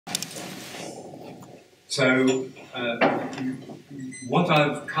So what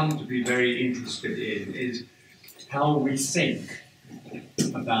I've come to be very interested in is how we think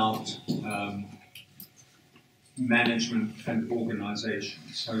about management and organisation.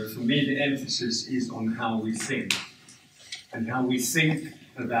 So for me, the emphasis is on how we think, and how we think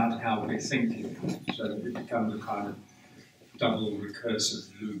about how we're thinking. So it becomes a kind of double recursive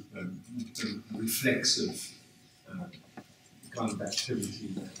loop, a reflexive kind of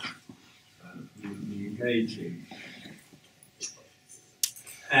activity that we engage in.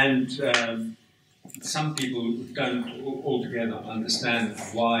 And some people don't altogether understand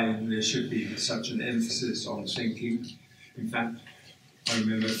why there should be such an emphasis on thinking. In fact, I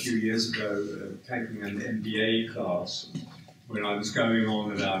remember a few years ago taking an MBA class when I was going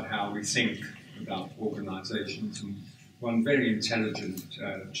on about how we think about organisations, and one very intelligent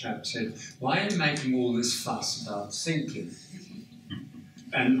chap said, "Why are you making all this fuss about thinking?"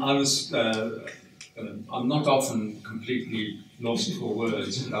 And I was, I'm not often completely lost for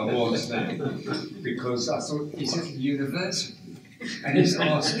words, but I was then, because I thought, is it a university? And he's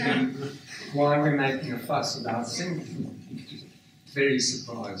asking why we're making a fuss about thinking. Very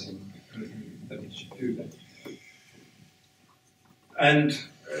surprising that he should do that. And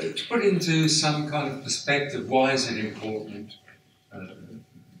to put into some kind of perspective, why is it important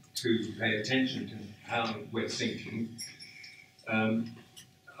to pay attention to how we're thinking?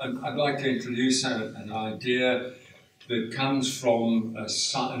 I'd like to introduce an idea that comes from a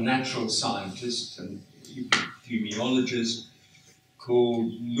natural scientist and epidemiologist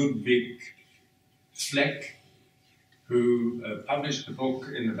called Ludwig Fleck, who published a book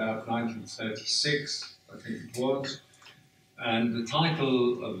in about 1936, I think it was. And the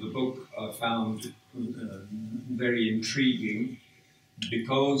title of the book I found very intriguing,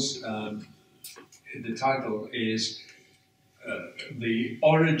 because the title is The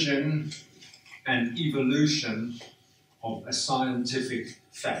Origin and Evolution of a Scientific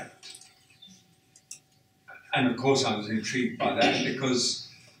Fact. And of course I was intrigued by that, because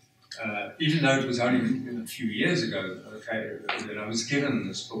even though it was only a few years ago, okay, that I was given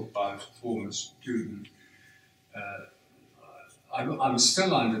this book by a former student, I was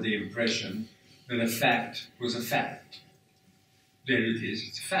still under the impression that a fact was a fact. There it is,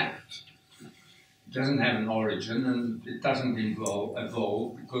 it's a fact. It doesn't have an origin, and it doesn't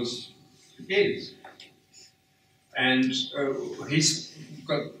evolve because it is. And he's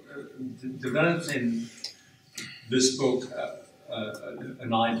got developed in this book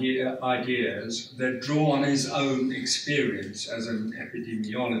ideas that draw on his own experience as an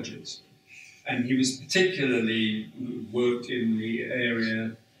epidemiologist. And he was particularly worked in the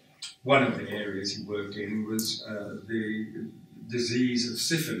area, one of the areas he worked in was the disease of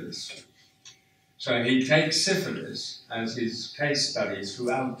syphilis. So he takes syphilis as his case study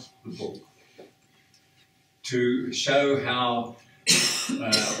throughout the book to show how,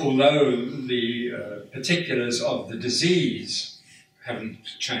 although the particulars of the disease haven't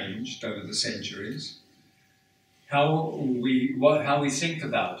changed over the centuries, how we think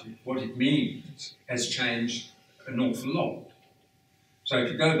about it, what it means, has changed an awful lot. So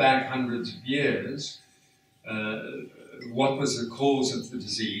if you go back hundreds of years, what was the cause of the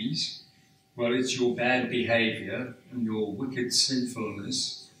disease? Well, it's your bad behavior and your wicked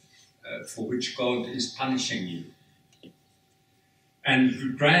sinfulness for which God is punishing you.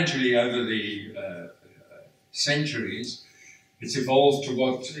 And gradually over the centuries, it's evolved to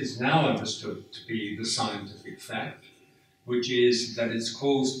what is now understood to be the scientific fact, which is that it's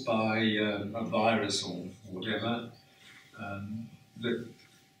caused by a virus or whatever that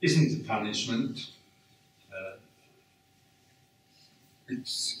isn't a punishment.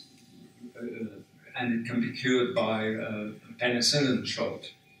 And it can be cured by a penicillin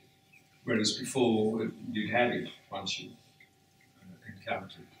shot, whereas before you'd have it once you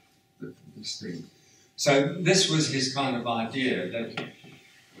encountered this thing. So this was his kind of idea, that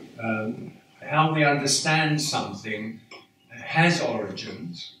how we understand something has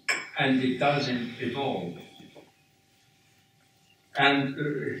origins and it does evolve. And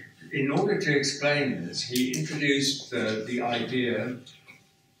in order to explain this, he introduced the idea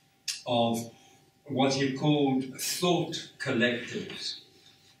of what he called thought collectives.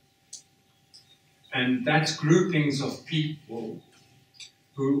 And that's groupings of people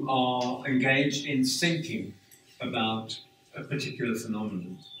who are engaged in thinking about a particular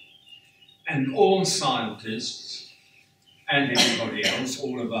phenomenon. And all scientists, and everybody else,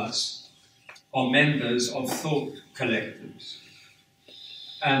 all of us, are members of thought collectives.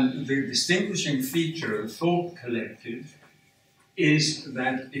 And the distinguishing feature of thought collective is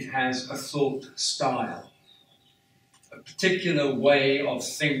that it has a thought style, a particular way of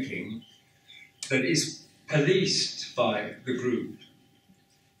thinking that is policed by the group.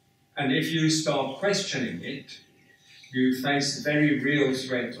 And if you start questioning it, you face the very real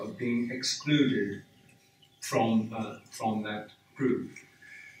threat of being excluded from that group.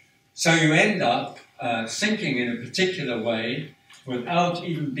 So you end up thinking in a particular way without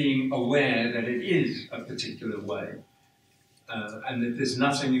even being aware that it is a particular way, and that there's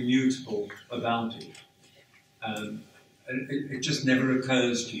nothing immutable about it. It just never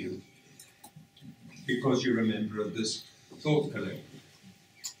occurs to you because you're a member of this thought collective.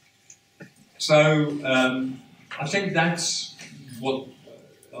 So I think that's what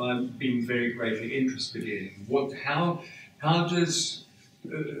I've been very greatly interested in. How does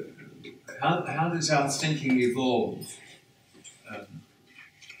our thinking evolve?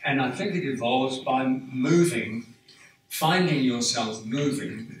 And I think it evolves by finding yourself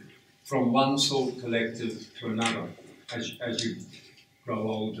moving from one thought collective to another. As you grow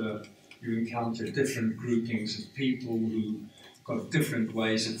older, you encounter different groupings of people who've got different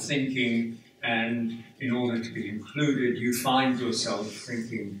ways of thinking, and in order to be included, you find yourself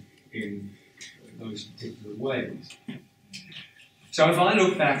thinking in those particular ways. So if I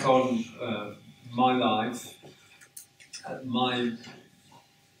look back on my life, my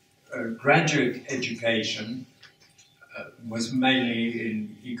graduate education was mainly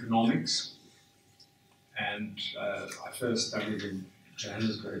in economics, and I first studied in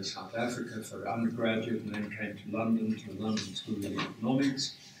Johannesburg, South Africa for undergraduate, and then came to London, to the London School of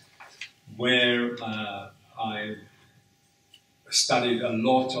Economics, where I studied a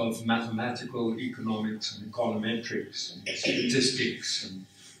lot of mathematical economics and econometrics and statistics and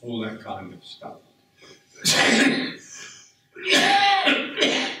all that kind of stuff.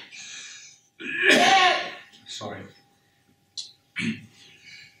 Sorry.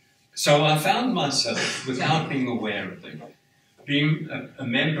 So I found myself, without being aware of it, being a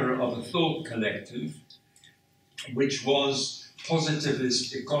member of a thought collective which was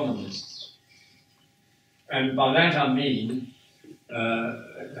positivist economists. And by that I mean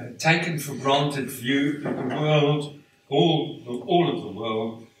taken for granted view that the world, all of the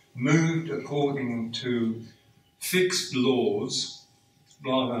world, moved according to fixed laws,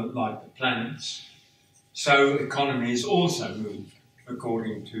 rather like the planets. So economies also moved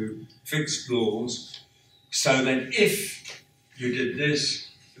according to fixed laws, so that if you did this,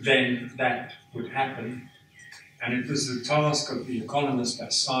 then that would happen. And it was the task of the economist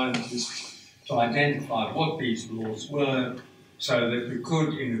as scientists to identify what these laws were, so that we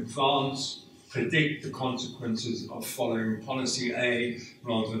could in advance predict the consequences of following policy A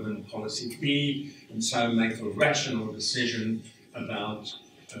rather than policy B, and so make a rational decision about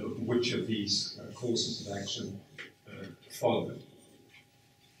which of these courses of action to follow.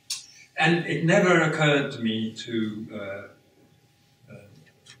 And it never occurred to me to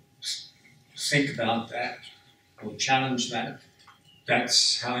think about that or challenge that.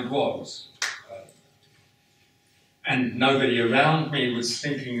 That's how it was. And nobody around me was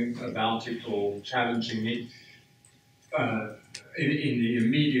thinking about it or challenging it in the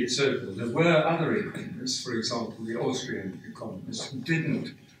immediate circle. There were other economists, for example, the Austrian economists, who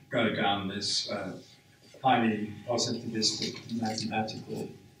didn't go down this highly positivistic mathematical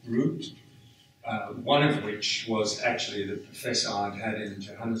route, one of which was actually the professor I'd had in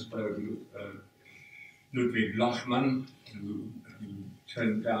Johannesburg, Ludwig Lachmann, who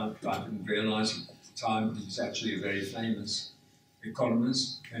turned out, I didn't realize at the time, he was actually a very famous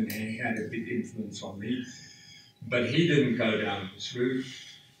economist, and he had a big influence on me. But he didn't go down this route,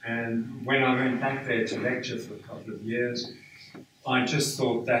 and when I went back there to lecture for a couple of years, I just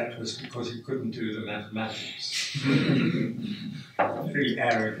thought that was because he couldn't do the mathematics. Very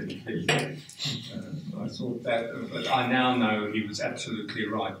arrogantly. I thought that, but I now know he was absolutely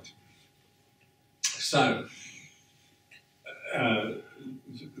right. So,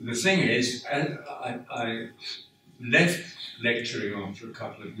 the thing is, I left lecturing after a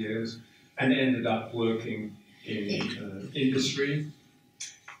couple of years and ended up working in industry,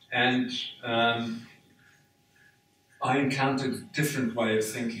 and I encountered a different way of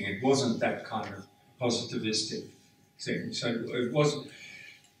thinking. It wasn't that kind of positivistic thing. So it wasn't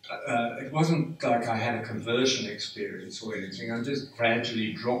like I had a conversion experience or anything. I just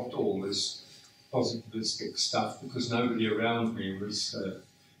gradually dropped all this positivistic stuff because nobody around me was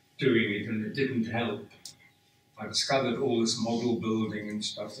doing it, and it didn't help. I discovered all this model building and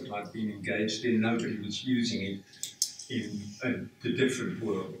stuff that I'd been engaged in. Nobody was using it in the different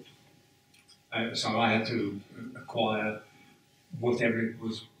world. So I had to acquire whatever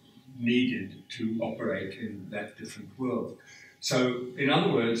was needed to operate in that different world. So, in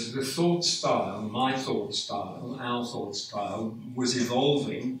other words, the thought style, my thought style, our thought style, was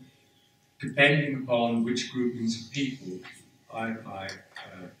evolving depending upon which groupings of people I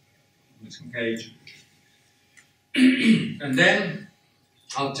was engaged with. And then,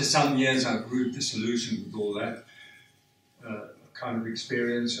 after some years, I grew disillusioned with all that kind of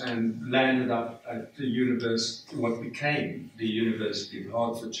experience and landed up at the university, what became the University of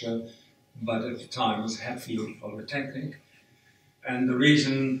Hertfordshire, but at the time was Hatfield Polytechnic. And the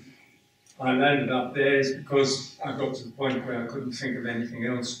reason I landed up there is because I got to the point where I couldn't think of anything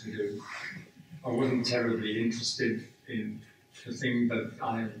else to do. I wasn't terribly interested in the thing, but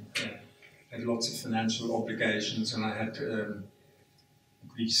I had lots of financial obligations and I had to earn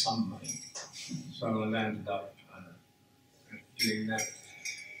at least some money. So I landed up doing that.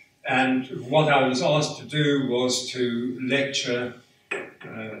 And what I was asked to do was to lecture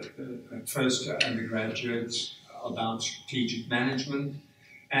first undergraduates about strategic management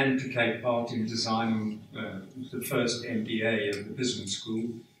and to take part in designing the first MBA of the business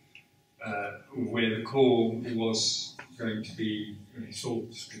school, where the core was going to be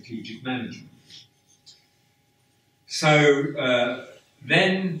thought strategic management. So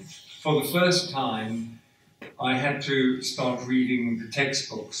then, for the first time, I had to start reading the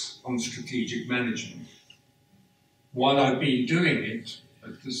textbooks on strategic management. While I'd been doing it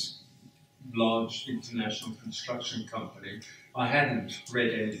at this large international construction company, I hadn't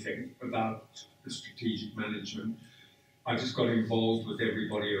read anything about the strategic management. I just got involved with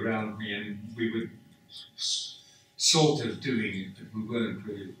everybody around me and we were sort of doing it, but we weren't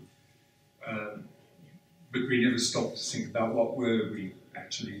really. But we never stopped to think about what were we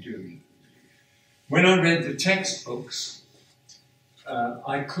actually doing. When I read the textbooks,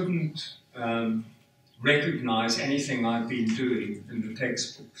 I couldn't recognize anything I'd been doing in the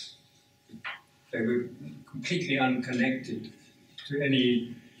textbooks. They were completely unconnected to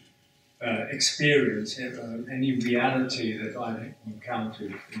any experience, any reality that I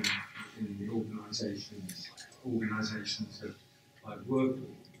encountered in the organizations that I've worked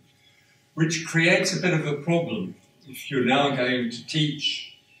with, which creates a bit of a problem if you're now going to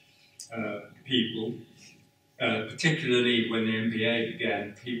teach people, particularly when the MBA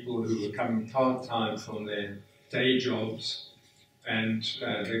began, people who were coming part-time from their day jobs, and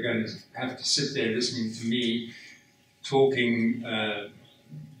they're going to have to sit there listening to me talking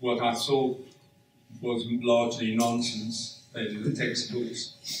what I thought was largely nonsense in the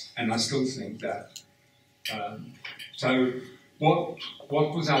textbooks, and I still think that. So what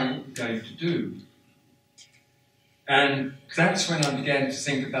was I going to do? And that's when I began to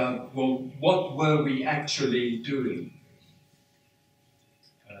think about, well, what were we actually doing?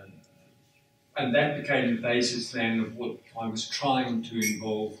 And that became the basis then of what I was trying to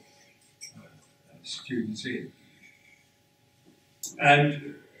involve students in.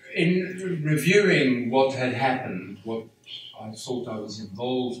 And in reviewing what had happened, what I thought I was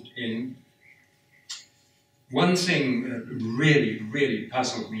involved in, one thing that really, really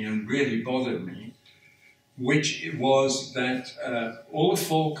puzzled me and really bothered me, which was that all the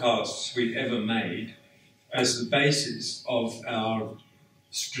forecasts we'd ever made as the basis of our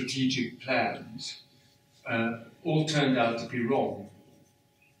strategic plans all turned out to be wrong.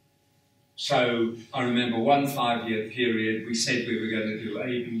 So I remember one 5-year period, we said we were going to do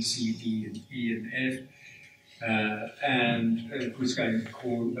A, B, C, D, and E, and F, and it was going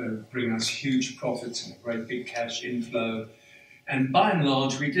to bring us huge profits and a great big cash inflow. And by and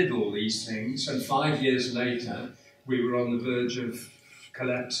large, we did all these things, and 5 years later, we were on the verge of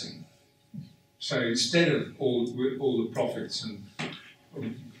collapsing. So instead of all the profits and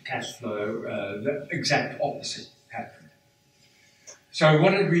cash flow, the exact opposite happened. So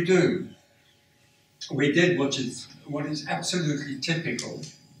what did we do? We did what is absolutely typical,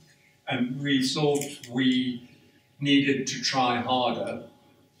 and we thought we needed to try harder,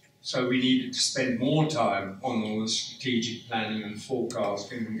 so we needed to spend more time on all the strategic planning and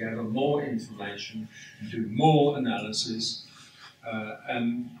forecasting and gather more information and do more analysis,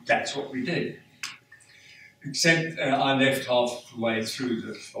 and that's what we did. Except I left halfway through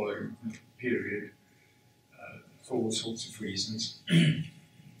the following period for all sorts of reasons.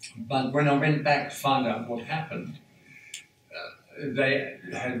 But when I went back to find out what happened, they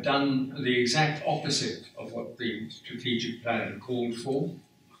had done the exact opposite of what the strategic plan called for,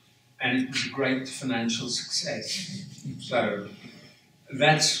 and it was a great financial success. So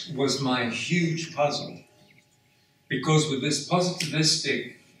that was my huge puzzle, because with this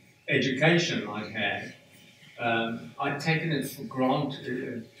positivistic education I'd had, I'd taken it for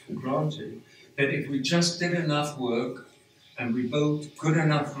granted that if we just did enough work and we built good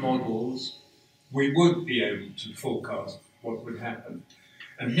enough models, we would be able to forecast what would happen.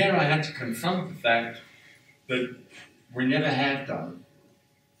 And here I had to confront the fact that we never had done.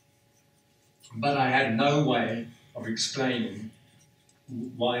 But I had no way of explaining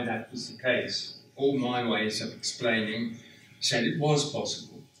why that was the case. All my ways of explaining said it was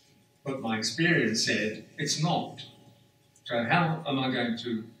possible, but my experience said it's not. So how am I going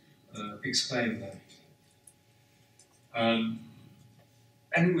to explain that? And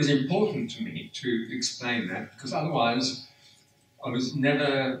it was important to me to explain that, because otherwise I was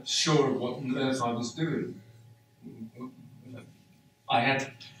never sure of what on earth I was doing. I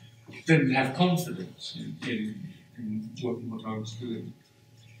didn't have confidence in what I was doing.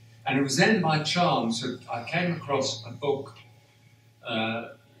 And it was then by chance that I came across a book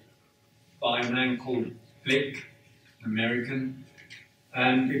by a man called Blick, an American,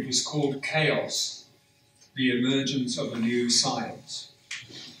 and it was called Chaos, the Emergence of a New Science.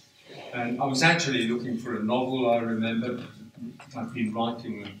 And I was actually looking for a novel, I remember. I'd been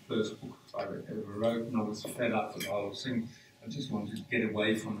writing the first book I ever wrote, and I was fed up with the whole thing. I just wanted to get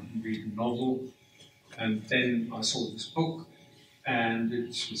away from it and read a novel. And then I saw this book, and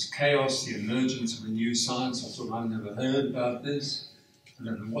it was Chaos, the Emergence of a New Science. I thought, I've never heard about this. I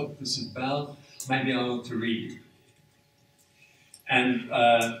don't know what this is about. Maybe I ought to read it. And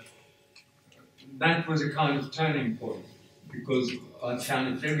that was a kind of turning point, because I found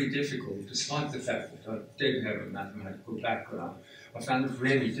it very difficult, despite the fact that I did have a mathematical background. I found it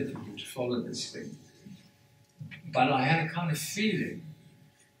really difficult to follow this thing. But I had a kind of feeling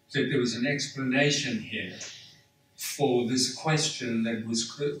that there was an explanation here for this question that was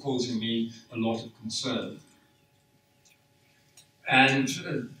causing me a lot of concern. And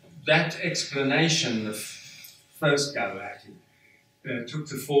that explanation, the first go at it, took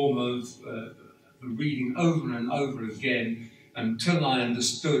the form of reading over and over again until I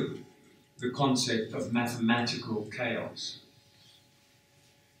understood the concept of mathematical chaos.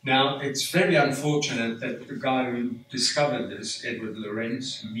 Now, it's very unfortunate that the guy who discovered this, Edward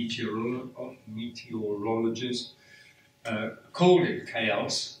Lorenz, a meteorologist, called it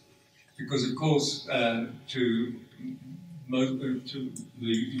chaos, because of course,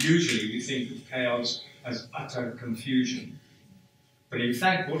 usually we think of chaos as utter confusion. But in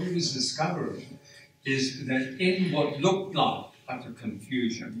fact, what he was discovering is that in what looked like utter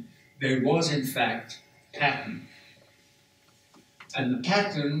confusion, there was in fact pattern. And the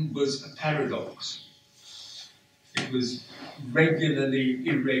pattern was a paradox. It was regularly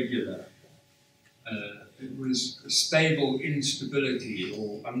irregular. It was stable instability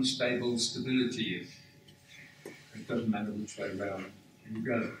or unstable stability. It doesn't matter which way around you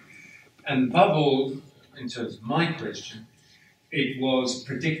go. And above all, in terms of my question, it was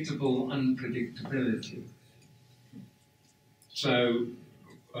predictable unpredictability. So,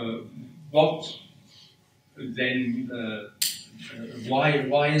 what then?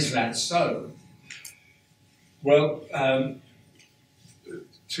 Why is that so? Well,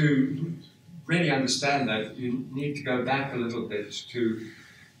 to really understand that, you need to go back a little bit to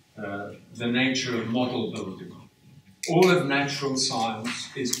the nature of model building. All of natural science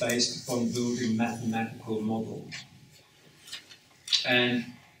is based upon building mathematical models. And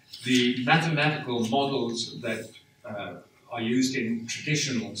the mathematical models that are used in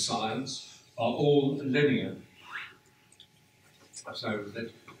traditional science are all linear. So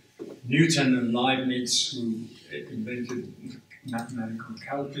that Newton and Leibniz, who invented mathematical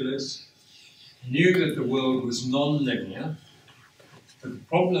calculus, knew that the world was non-linear. But the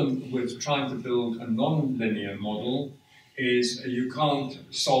problem with trying to build a non-linear model is you can't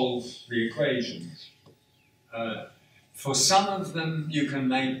solve the equations. For some of them, you can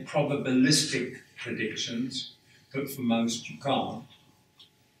make probabilistic predictions, but for most you can't.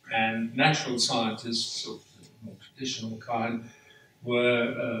 And natural scientists, of the more traditional kind,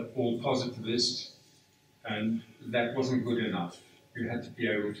 were all positivist, and that wasn't good enough. You had to be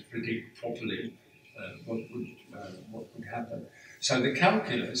able to predict properly what would happen. So the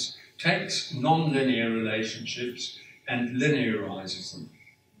calculus takes non-linear relationships and linearizes them.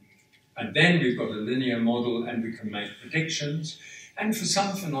 And then we've got a linear model and we can make predictions. And for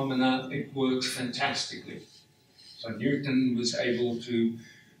some phenomena, it works fantastically. So Newton was able to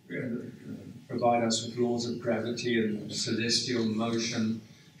provide us with laws of gravity and celestial motion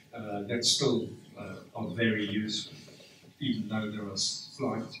that still are very useful, even though there are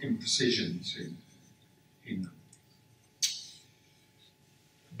slight imprecisions in them.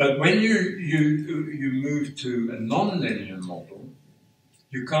 But when you move to a non-linear model,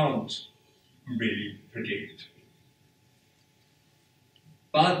 you can't really predict.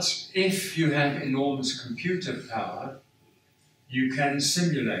 But if you have enormous computer power, you can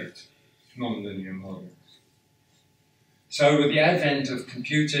simulate non-linear models. So with the advent of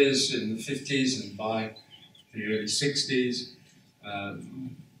computers in the 50s and by the early 60s,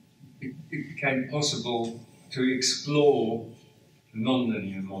 it became possible to explore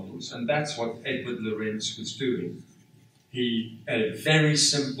nonlinear models, and that's what Edward Lorenz was doing. He had a very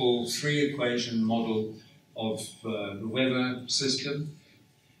simple three-equation model of the weather system,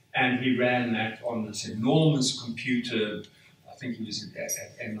 and he ran that on this enormous computer, I think he was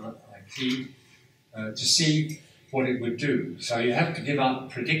at MIT, to see what it would do. So you have to give up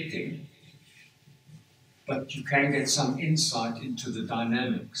predicting, but you can get some insight into the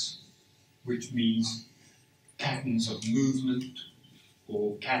dynamics, which means patterns of movement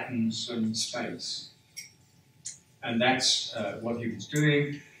or patterns in space. And that's what he was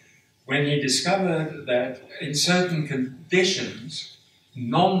doing when he discovered that in certain conditions,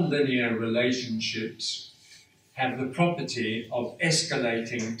 non-linear relationships have the property of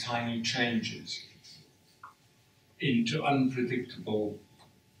escalating tiny changes into unpredictable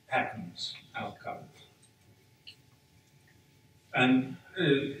patterns, outcomes. And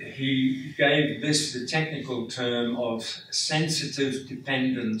he gave this the technical term of sensitive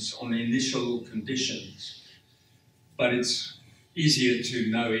dependence on initial conditions, but it's easier to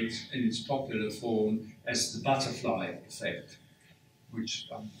know it in its popular form as the butterfly effect, which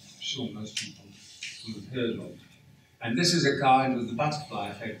I'm sure most people will have heard of. And this is a kind of, the butterfly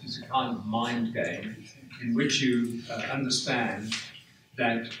effect is a kind of mind game in which you understand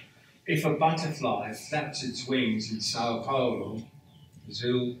that if a butterfly flaps its wings in Sao Paulo,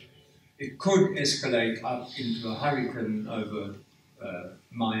 Brazil, it could escalate up into a hurricane over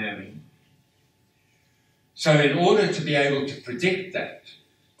Miami. So in order to be able to predict that,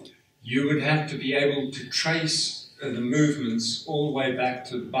 you would have to be able to trace the movements all the way back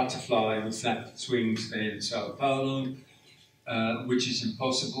to the butterfly who flapped its wings there in Sao Paulo, which is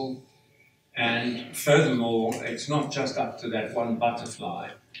impossible. And furthermore, it's not just up to that one butterfly,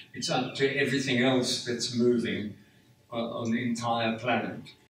 it's up to everything else that's moving on the entire planet.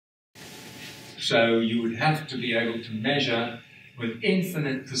 So you would have to be able to measure with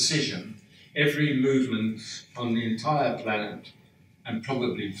infinite precision every movement on the entire planet, and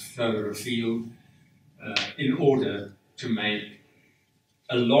probably further afield, in order to make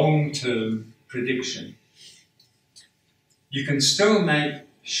a long-term prediction. You can still make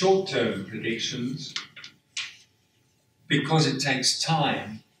short-term predictions because it takes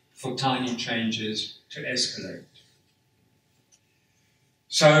time for tiny changes to escalate.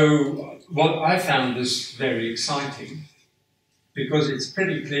 So what I found is very exciting, because it's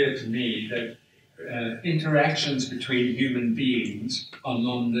pretty clear to me that interactions between human beings are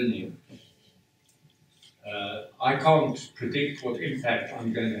non-linear. I can't predict what impact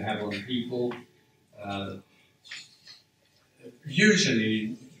I'm going to have on people.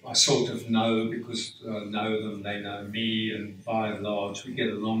 Usually I sort of know, because I know them, they know me, and by and large we get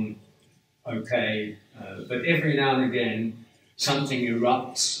along okay. But every now and again something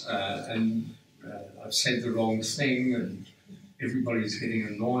erupts and I've said the wrong thing and everybody's getting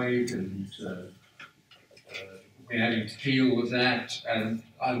annoyed, and we're having to deal with that. And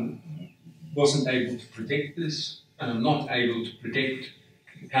I wasn't able to predict this, and I'm not able to predict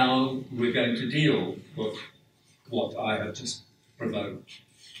how we're going to deal with what I have just provoked,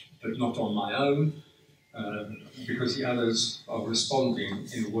 but not on my own, because the others are responding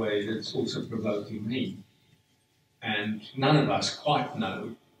in a way that's also provoking me. And none of us quite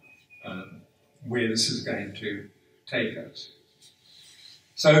know where this is going to take us.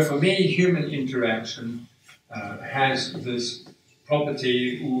 So for me, human interaction has this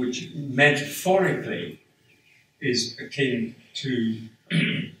property which metaphorically is akin to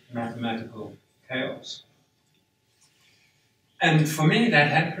mathematical chaos. And for me, that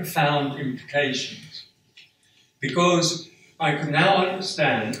had profound implications, because I could now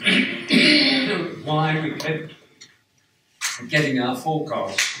understand why we kept getting our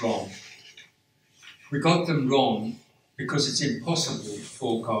forecasts wrong. We got them wrong because it's impossible to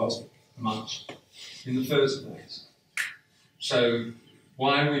forecast much in the first place. So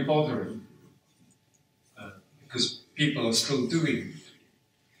why are we bothering? Because people are still doing it.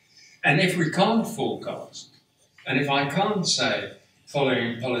 And if we can't forecast, and if I can't say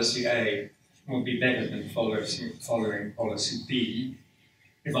following policy A will be better than following policy B,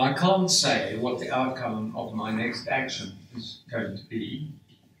 if I can't say what the outcome of my next action is going to be,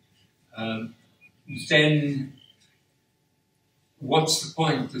 then what's the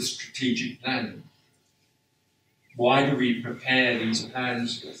point of strategic planning? Why do we prepare these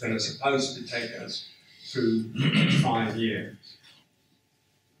plans that are supposed to take us through 5 years?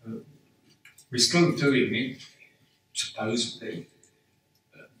 We're still doing it, supposedly.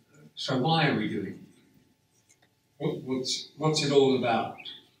 So why are we doing it? What's it all about?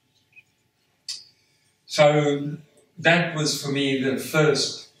 So that was for me the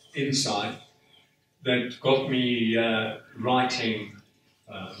first insight, that got me writing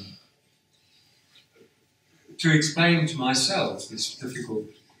to explain to myself this difficult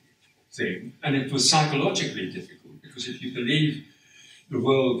thing. And it was psychologically difficult, because if you believe the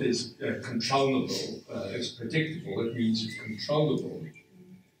world is controllable, it's predictable, it means it's controllable.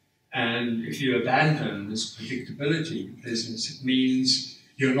 And if you abandon this predictability business, it means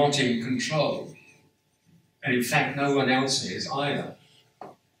you're not in control. And in fact, no one else is either.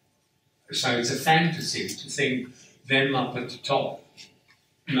 So it's a fantasy to think them up at the top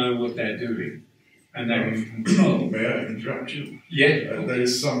know what they're doing and they're in control. May I interrupt you? Yeah. There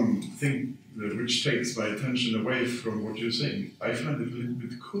is something which takes my attention away from what you're saying. I find it a little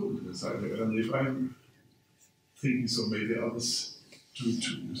bit cool, and if I'm thinking so, maybe others do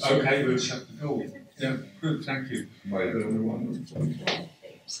too. So okay, we'll shut the door. Yeah, good, thank you. Am I the only one?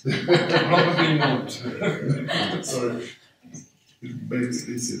 Probably not. Sorry. It makes it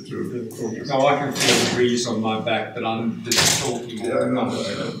easier to focus. No, I can feel the breeze on my back, but I'm just talking. Yeah,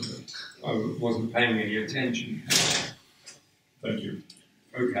 I wasn't paying any attention. Thank you.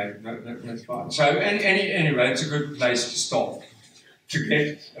 Okay, that's fine. So anyway, it's a good place to stop, to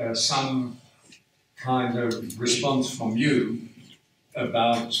get some kind of response from you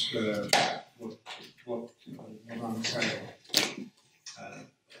about what I'm saying.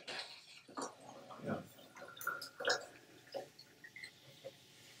 Yeah.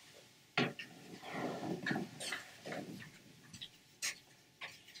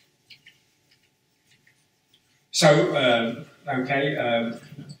 So, okay,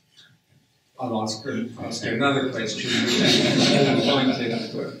 I'll ask another question.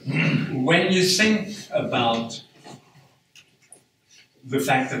 When you think about the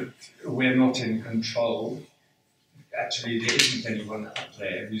fact that we're not in control, actually there isn't anyone up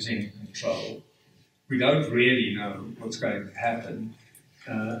there who's in control, we don't really know what's going to happen,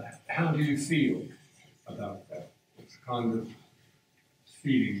 how do you feel about that? What kind of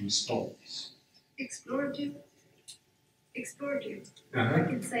feeling response? Explorative. Explorative. Uh-huh. I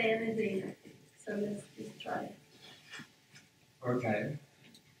can say anything, so let's just try it. Okay.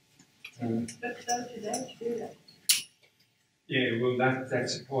 But don't you dare to do that. Yeah, well,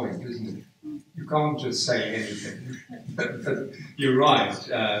 that's the point, isn't it? You can't just say anything. But you're right.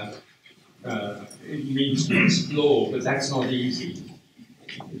 It means to explore, but that's not easy.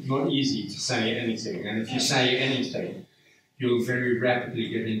 It's not easy to say anything. And if you say anything, you'll very rapidly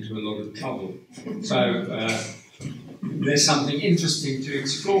get into a lot of trouble. So there's something interesting to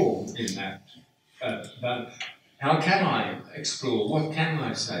explore in that. But how can I explore? What can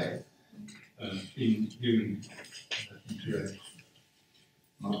I say in human interaction?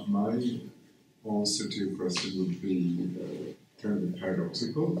 My answer to your question would be kind of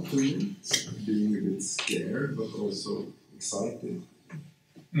paradoxical to me, being a bit scared but also excited.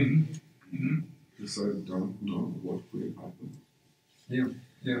 Mm-hmm. Mm-hmm. Because I don't know what will happen. Yeah,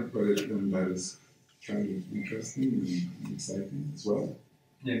 yeah. But and that is kind of interesting and exciting as well.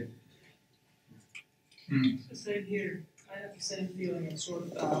 Yeah. Mm. The same here. I have the same feeling. It's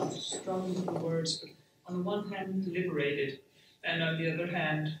sort of strong with the words, but on the one hand, liberated, and on the other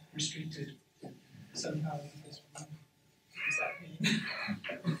hand, restricted somehow. What does that mean?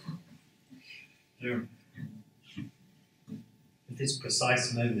 Yeah. At this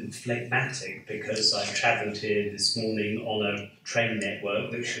precise moment, phlegmatic, because I travelled here this morning on a train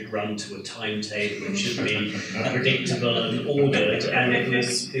network that should run to a timetable and should be predictable and ordered, and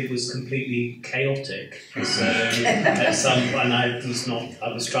it was completely chaotic. So at some point, I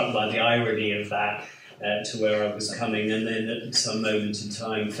was struck by the irony of that. To where I was coming, and then at some moment in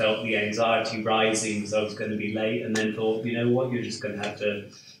time felt the anxiety rising because I was going to be late, and then thought, you know what, you're just going to have to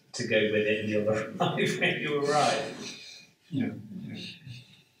go with it, and you'll arrive when you arrive. Yeah.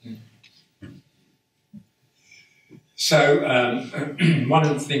 So one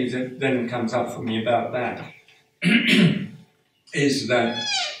of the things that then comes up for me about that is that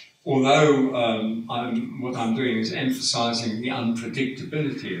although what I'm doing is emphasising the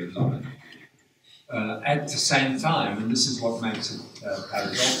unpredictability of life, at the same time, and this is what makes it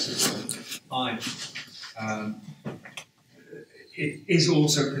paradoxical, it is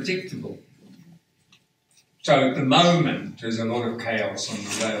also predictable. So at the moment, there's a lot of chaos on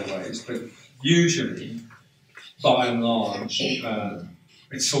the railways, but usually, by and large,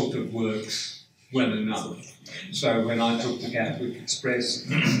 it sort of works well enough. So when I took the Gatwick Express,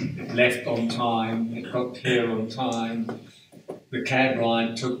 it left on time, it got here on time, the cab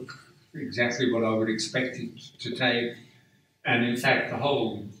ride took exactly what I would expect it to take, and in fact the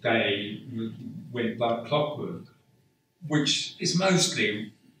whole day went by clockwork, which is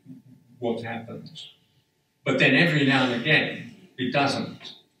mostly what happens. But then every now and again it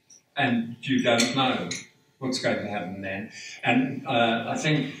doesn't, and you don't know what's going to happen then. And I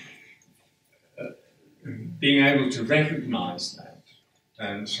think being able to recognise that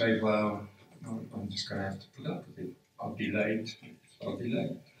and say, well, I'm just going to have to put up with it. I'll be late. I'll be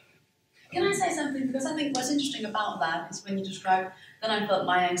late. Can I say something? Because I think what's interesting about that is when you describe, then I felt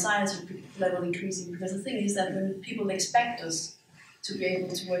my anxiety level increasing, because the thing is that when people expect us to be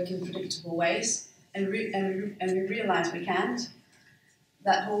able to work in predictable ways, and we realise we can't,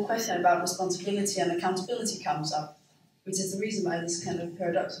 that whole question about responsibility and accountability comes up, which is the reason why this kind of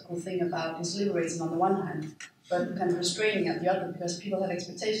paradoxical thing about is liberating on the one hand, but kind of restraining at the other, because people have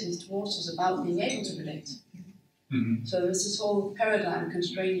expectations towards us about being able to predict. Mm-hmm. So there's this whole paradigm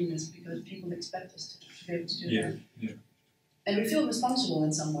constraining us because people expect us to be able to do that. Yeah. And we feel responsible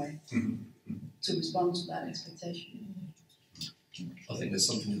in some way Mm-hmm. to respond to that expectation. I think there's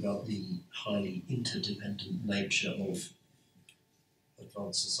something about the highly interdependent nature of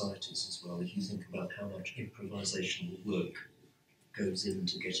advanced societies as well. If you think about how much improvisational work goes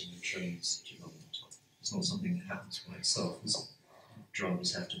into getting the trains to run on time, it's not something that happens by itself.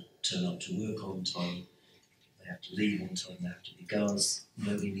 Drivers have to turn up to work on time, they have to leave on time, they have to be guards,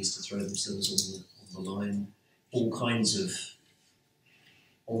 nobody needs to throw themselves on the line. All kinds of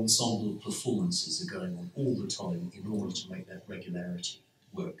ensemble performances are going on all the time in order to make that regularity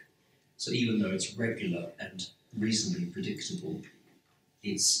work. So even though it's regular and reasonably predictable,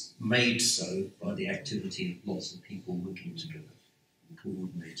 it's made so by the activity of lots of people working together and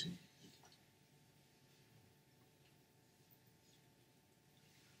coordinating.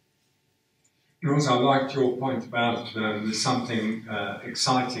 And also, I liked your point about there's something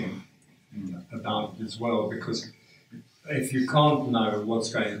exciting about it as well, because if you can't know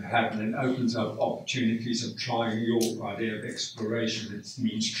what's going to happen, it opens up opportunities of trying. Your idea of exploration, it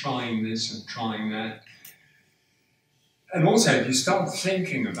means trying this and trying that. And also, if you start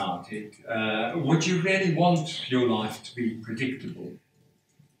thinking about it, would you really want your life to be predictable?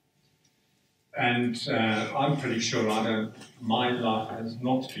 And I'm pretty sure my life has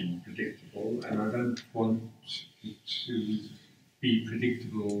not been predictable, and I don't want it to be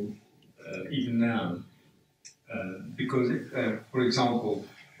predictable even now. Because, for example,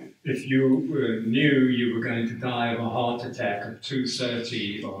 if you knew you were going to die of a heart attack at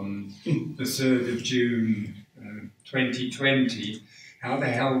 2:30 on the 3rd of June 2020, how the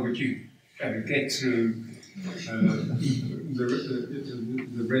hell would you get through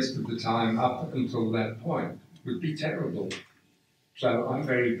the rest of the time up until that point? It would be terrible. So I'm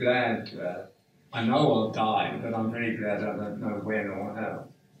very glad, I know I'll die, but I'm very glad I don't know when or how.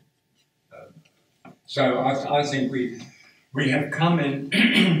 So I think we have come in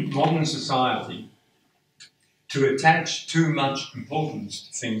modern society to attach too much importance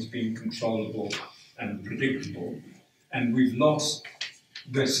to things being controllable and predictable, and we've lost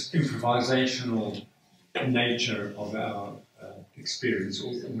this improvisational nature of our experience.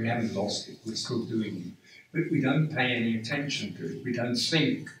 We haven't lost it, we're still doing it, but we don't pay any attention to it, we don't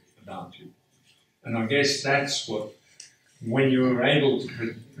think about it. And I guess that's what, when you're able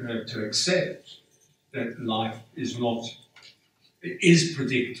to accept that life is not, it is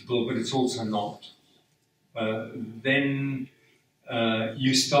predictable, but it's also not, then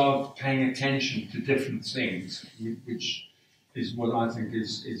you start paying attention to different things, which is what I think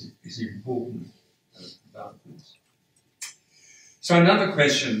is important about this. So another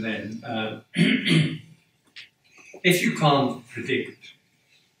question then, if you can't predict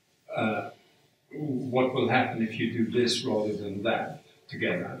what will happen if you do this rather than that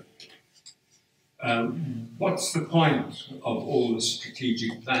together, what's the point of all the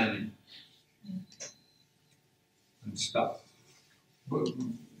strategic planning and stuff?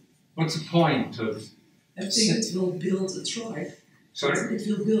 What's the point of... I think it will build a tribe. Sorry? It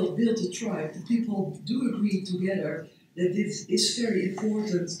will build a tribe. The people do agree together that it is very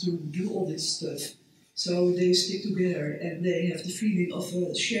important to do all this stuff. So they stick together and they have the feeling of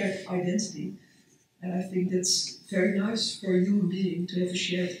a shared identity. And I think that's very nice for a human being to have a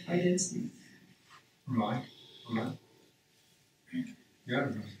shared identity. Right. Yeah.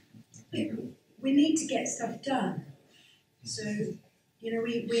 We need to get stuff done. So, we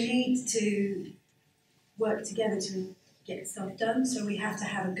need to work together to get stuff done, so we have to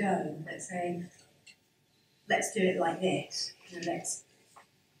have a go. Let's say, let's do it like this.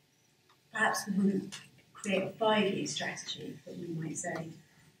 Perhaps we wouldn't create a 5-year strategy, but we might say,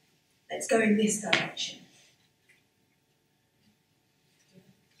 let's go in this direction.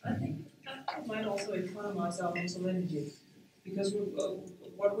 I think that might also economize our mental energy, because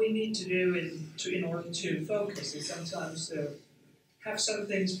what we need to do in order to focus is sometimes have some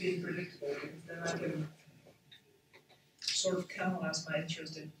things being predictable, because then I can sort of canalize my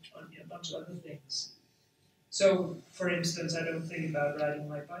interest in on a bunch of other things. So, for instance, I don't think about riding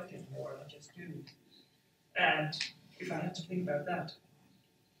my bike anymore, I just do. And if I had to think about that,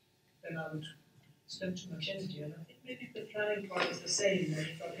 then I would spend too much energy. And I think maybe the planning part is the same. That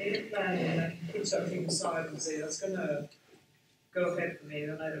if I made a plan and I can put something aside and say that's going to go ahead for me,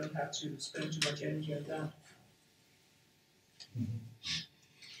 then I don't have to spend too much energy on that.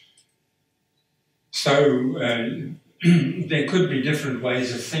 So there could be different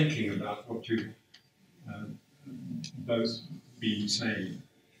ways of thinking about what you both been saying.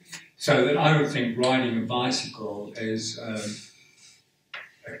 So that I would think riding a bicycle is a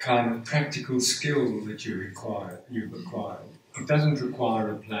kind of practical skill that you've acquired. It doesn't require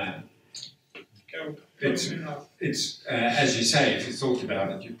a plan. It's as you say, if you thought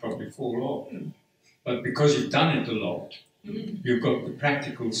about it, you'd probably fall off. But because you've done it a lot, you've got the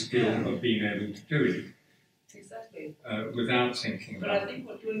practical skill of being able to do it. Exactly. Without thinking but about I think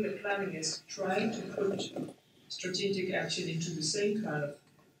what doing the planning is trying to put strategic action into the same kind of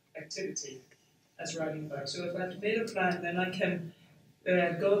activity as riding a bike. So if I've made a plan, then I can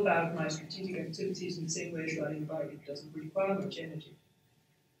go about my strategic activities in the same way as riding a bike. It doesn't require much energy.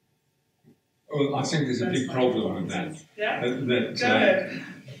 Well, I think there's a big problem with that. Yeah? Go ahead.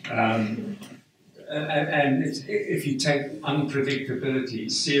 And if you take unpredictability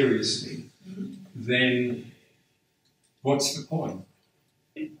seriously, then what's the point?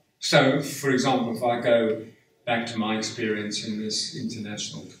 So, for example, if I go back to my experience in this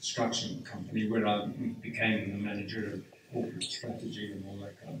international construction company where I became the manager of corporate strategy and all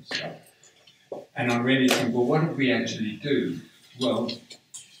that kind of stuff, and I really think, well, what did we actually do? Well,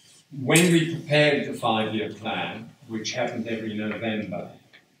 when we prepared the 5-year plan, which happened every November,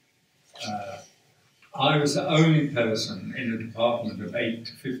 I was the only person in a department of 8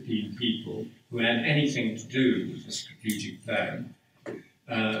 to 15 people who had anything to do with the strategic plan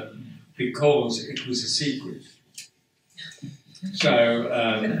because it was a secret. So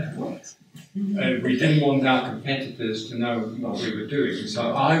we didn't want our competitors to know what we were doing.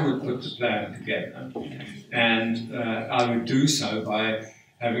 So I would put the plan together, and I would do so by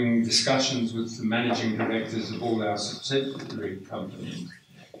having discussions with the managing directors of all our subsidiary companies.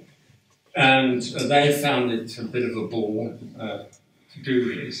 And they found it a bit of a bore to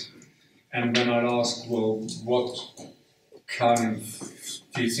do this. And when I'd ask, well, what kind of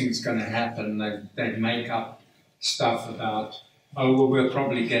do you think is going to happen, they'd make up stuff about, oh, well, we'll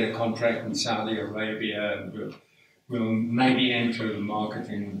probably get a contract in Saudi Arabia, and we'll maybe enter the market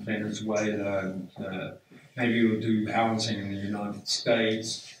in Venezuela, and maybe we'll do housing in the United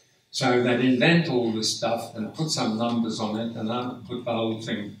States. So they'd invent all this stuff and put some numbers on it, and I'd put the whole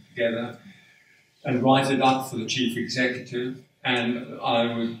thing together and write it up for the chief executive. And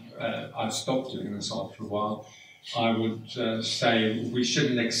I stopped doing this after a while. I would say we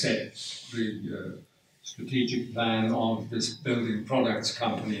shouldn't accept the strategic plan of this building products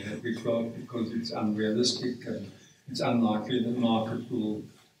company that we've got because it's unrealistic and it's unlikely the market will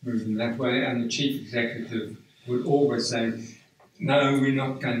move in that way. And the chief executive would always say, no, we're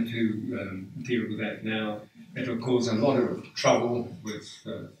not going to deal with that now. It'll cause a lot of trouble with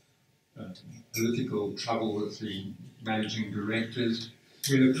political trouble with the managing directors.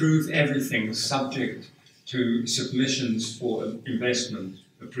 We'll approve everything subject to submissions for investment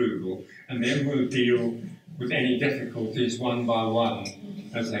approval, and then we'll deal with any difficulties one by one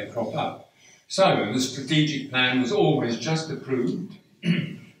as they crop up. So the strategic plan was always just approved.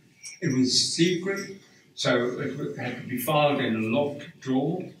 It was secret, so it had to be filed in a locked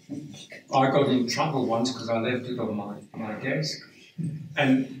drawer. I got in trouble once because I left it on my desk.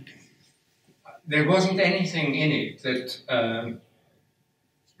 And there wasn't anything in it that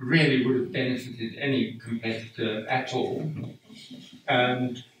really would have benefited any competitor at all.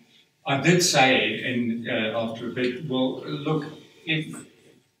 And I did say after a bit, well, look, if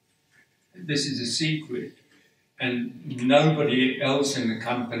this is a secret and nobody else in the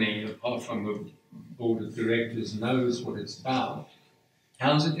company, apart from the board of directors, knows what it's about,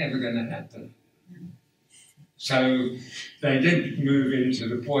 how's it ever going to happen? So they did move into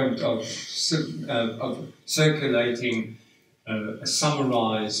the point of circulating a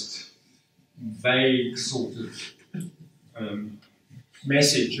summarized, vague sort of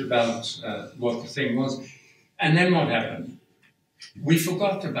message about what the thing was. And then what happened? We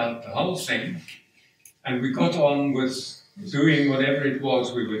forgot about the whole thing, and we got on with doing whatever it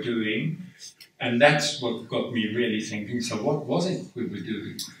was we were doing, and that's what got me really thinking, so what was it we were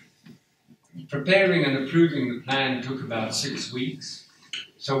doing? Preparing and approving the plan took about 6 weeks.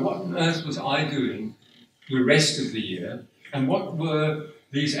 So what on earth was I doing the rest of the year? And what were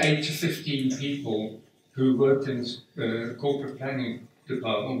these 8 to 15 people who worked in the corporate planning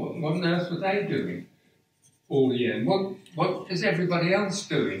department, what on earth were they doing all year? And what is everybody else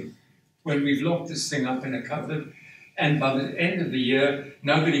doing when we've locked this thing up in a cupboard and by the end of the year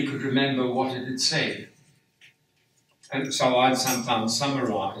nobody could remember what it had said? And so I'd sometimes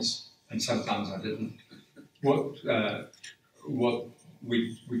summarise, and sometimes I didn't, what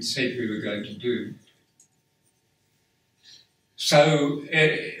we'd said we were going to do. So,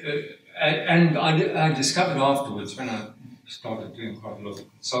 and I discovered afterwards, when I started doing quite a lot of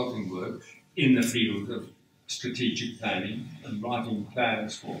consulting work in the field of strategic planning and writing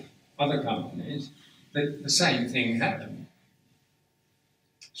plans for other companies, that the same thing happened.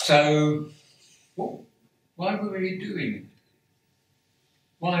 So, why were we doing it?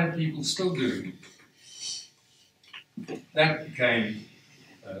 Why are people still doing it? That became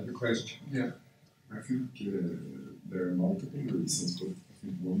the question. Yeah. I think there are multiple reasons, but I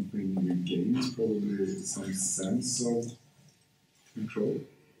think one thing we gain is probably some sense of control.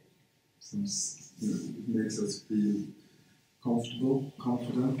 It makes us feel comfortable,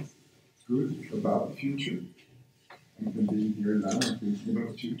 confident, good about the future, and being here now and thinking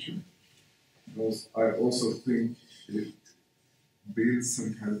about the future. I also think it builds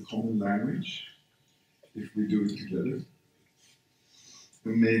some kind of common language if we do it together.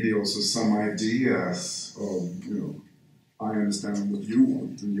 And maybe also some ideas of, I understand what you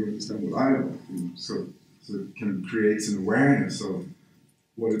want and you understand what I want. So it can create an awareness of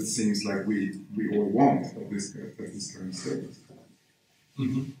what it seems like we all want at this current state.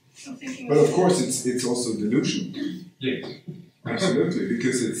 Mm-hmm. But of course it's also delusional. Yes. Absolutely,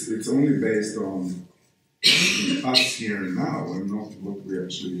 because it's only based on us here and now and not what we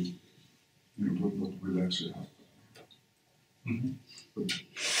actually, what will actually happen. Mm-hmm. But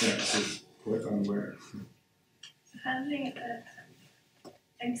yeah, so quite unaware. Handling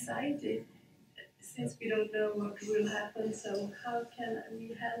anxiety, since we don't know what will happen, so how can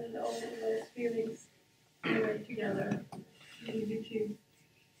we handle all of those feelings in a way together? Maybe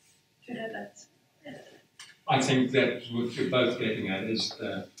to have that. I think that what you're both getting at is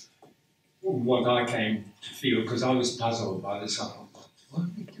what I came to feel, because I was puzzled by this. I thought, what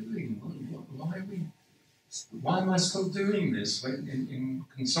are we doing? Why am I still doing this in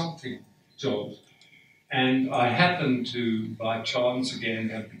consulting jobs? And I happened to, by chance again,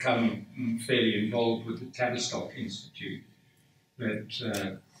 have become fairly involved with the Tavistock Institute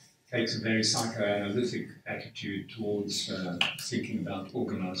that takes a very psychoanalytic attitude towards thinking about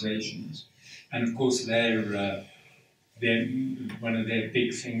organisations. And of course, one of their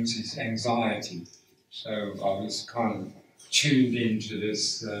big things is anxiety. So I was kind of tuned into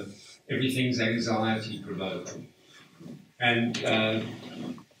this, everything's anxiety provoking. And a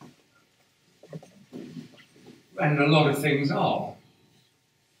lot of things are,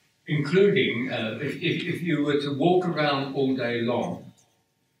 including if you were to walk around all day long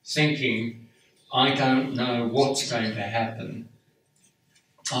thinking, I don't know what's going to happen,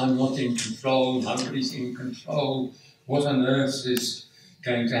 I'm not in control, nobody's in control, what on earth is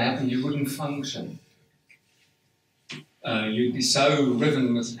going to happen, you wouldn't function. You'd be so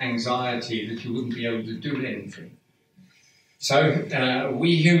riven with anxiety that you wouldn't be able to do anything. So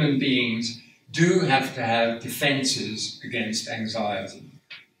we human beings do have to have defences against anxiety.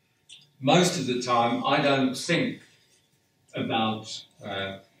 Most of the time, I don't think about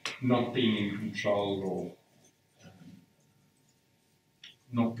not being in control or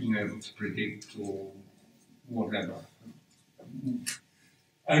not being able to predict or whatever.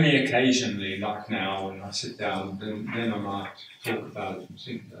 Only occasionally, like now, when I sit down, then I might talk about it and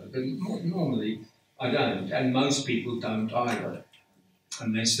think about it. But normally, I don't, and most people don't either,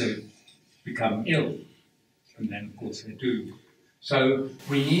 unless they become ill, and then of course they do. So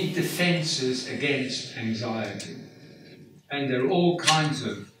we need defences against anxiety, and there are all kinds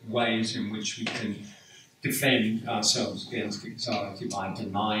of ways in which we can defend ourselves against anxiety by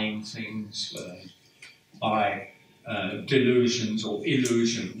denying things, by delusions or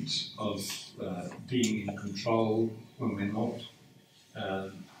illusions of being in control when we're not.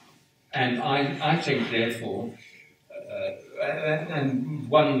 And I think, therefore, and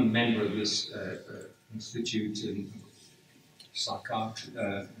one member of this institute in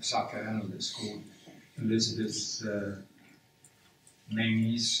psychoanalyst called Elizabeth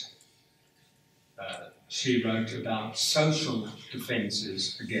Menges, she wrote about social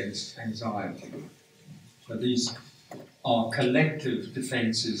defences against anxiety. So these are collective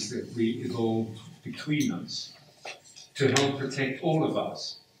defences that we evolved between us to help protect all of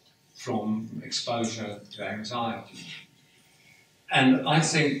us from exposure to anxiety. And I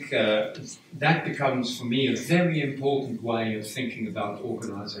think that becomes, for me, a very important way of thinking about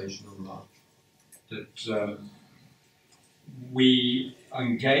organisational life. that we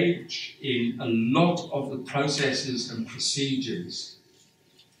engage in a lot of the processes and procedures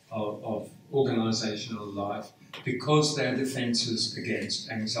of organizational life because they're defenses against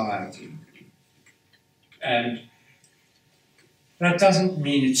anxiety. And that doesn't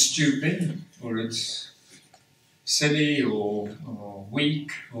mean it's stupid or it's silly or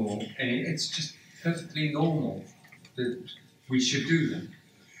weak or anything. It's just perfectly normal that we should do them.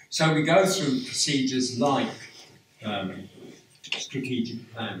 So we go through procedures like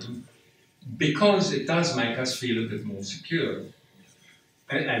strategic planning because it does make us feel a bit more secure.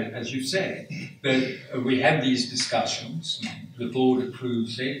 And as you said, that we have these discussions, the board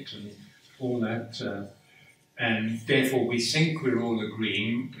approves it and all that, and therefore we think we're all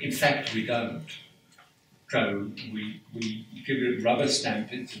agreeing. In fact, we don't. So we give it, rubber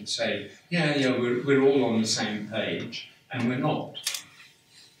stamp it and say, yeah, we're all on the same page, and we're not.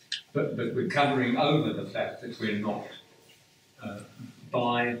 But we're covering over the fact that we're not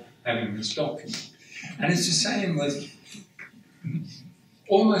by having this document. And it's the same with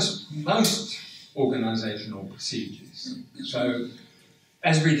almost most organizational procedures. So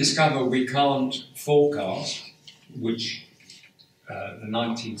as we discover we can't forecast, which the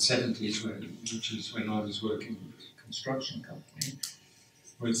 1970s, which is when I was working with a construction company,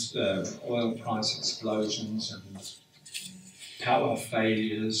 with oil price explosions and power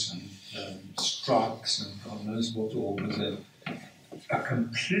failures and strikes and God knows what all, was a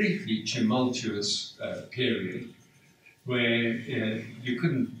completely tumultuous period where you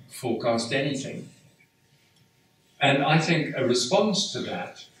couldn't forecast anything. And I think a response to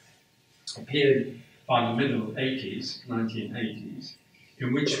that appeared by the middle 80s, 1980s,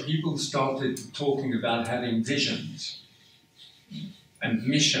 in which people started talking about having visions and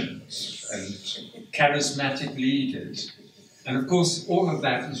missions and charismatic leaders. And of course, all of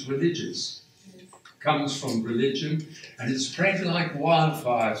that is religious, comes from religion, and it spread like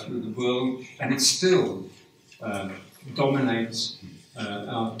wildfire through the world, and it still dominates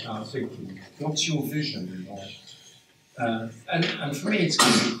our thinking. What's your vision? And for me, it's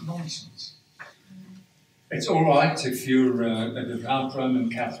complete nonsense. It's all right if you're a devout Roman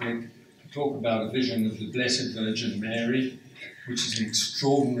Catholic to talk about a vision of the Blessed Virgin Mary, which is an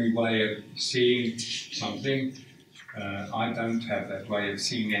extraordinary way of seeing something. I don't have that way of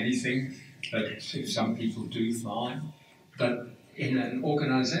seeing anything, but if some people do, fine. But in an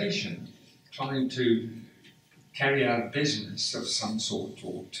organization, trying to carry out business of some sort,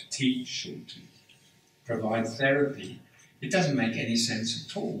 or to teach, or to provide therapy, it doesn't make any sense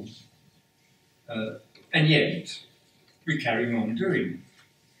at all. And yet, we're carrying on doing it.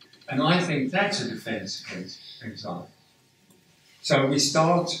 And I think that's a defense against anxiety. So we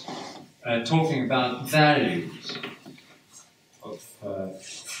start talking about values of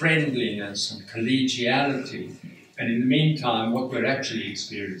friendliness and collegiality. And in the meantime, what we're actually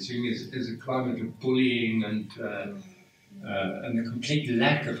experiencing is a climate of bullying and a complete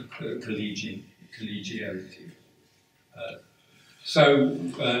lack of collegiality.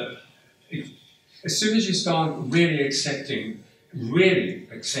 As soon as you start really accepting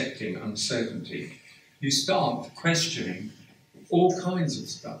uncertainty, you start questioning all kinds of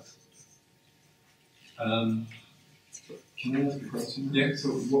stuff. Can I ask a question? Yeah. So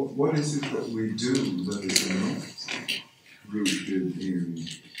what is it that we do that is not rooted in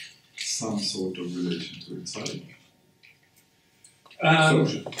some sort of relation to anxiety?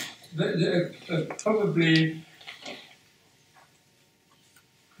 Probably,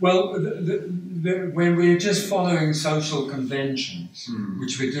 well, when we're just following social conventions,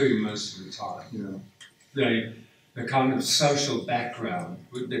 which we're doing most of the time, the kind of social background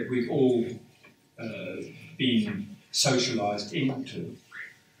that we've all been socialized into,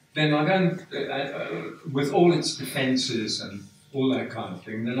 then I don't, with all its defenses and all that kind of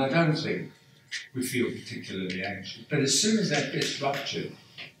thing, then I don't think we feel particularly anxious. But as soon as that gets ruptured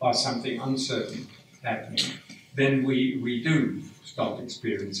by something uncertain happening, then we do start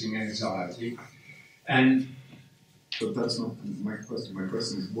experiencing anxiety. But that's not my question. My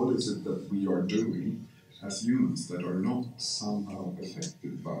question is, what is it that we are doing as humans that are not somehow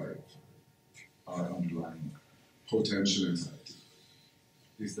affected by our underlying potential anxiety?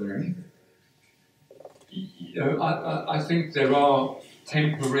 Is there anything? I think there are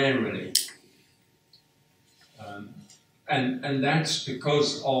temporarily. And that's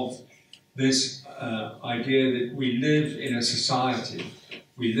because of this idea that we live in a society,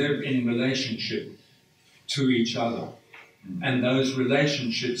 we live in relationship to each other. And those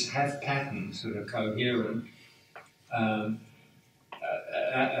relationships have patterns that are coherent and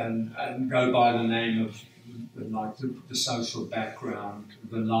go by the name of like the social background,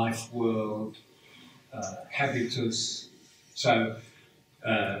 the life world, habitus. So,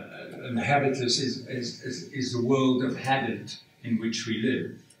 and habitus is the world of habit in which we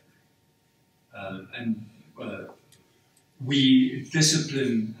live. We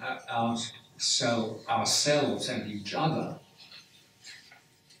discipline ourselves and each other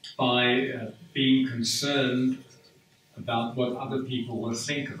by being concerned about what other people will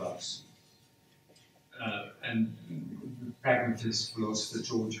think of us. And the pragmatist philosopher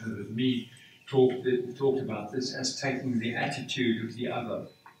George Herbert Mead talked about this as taking the attitude of the other.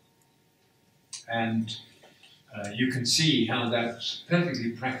 And you can see how that's a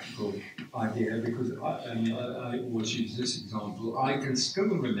perfectly practical idea, because I always use this example. I can still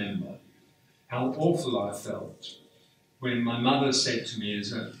remember how awful I felt when my mother said to me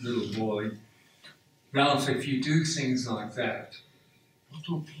as a little boy, "Ralph, if you do things like that, what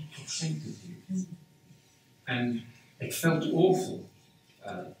will people think of you?" And it felt awful.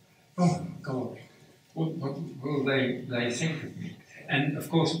 Oh my God, what will they think of me? And of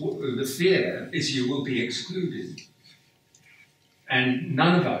course, the fear is you will be excluded. And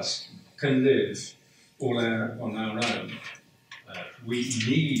none of us can live on our own. We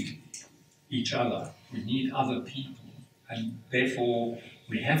need each other. We need other people. And therefore,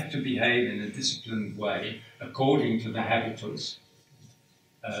 we have to behave in a disciplined way according to the habitus.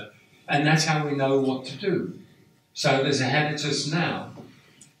 And that's how we know what to do. So there's a habitus now.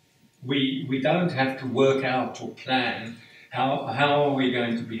 We don't have to work out or plan how are we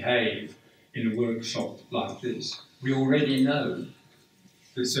going to behave in a workshop like this. We already know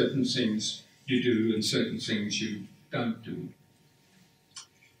there's certain things you do and certain things you don't do.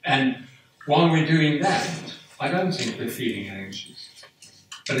 And while we're doing that, I don't think we're feeling anxious.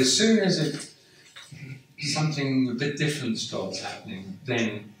 But as soon as something a bit different starts happening,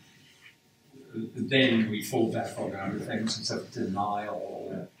 then we fall back on our defenses of denial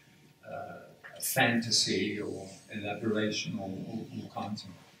or fantasy or elaboration or all kinds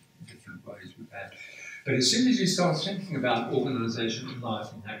of different ways with that. But as soon as you start thinking about organisation of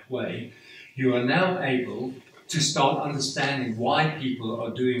life in that way, you are now able to start understanding why people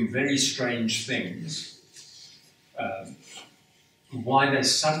are doing very strange things, why they're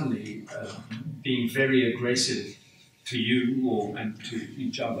suddenly being very aggressive to you and to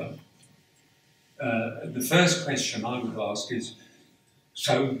each other. The first question I would ask is,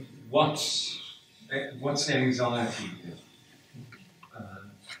 so what's the anxiety here?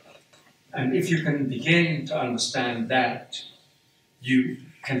 And if you can begin to understand that, you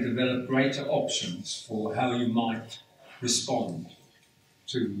can develop greater options for how you might respond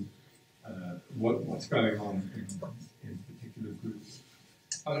to what's going on in particular groups.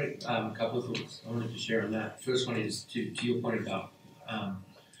 I got a couple of thoughts I wanted to share on that. First one is to your point about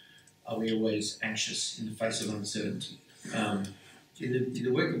are we always anxious in the face of uncertainty? In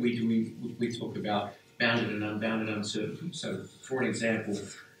the work that we do, we talk about bounded and unbounded uncertainty. So, for an example,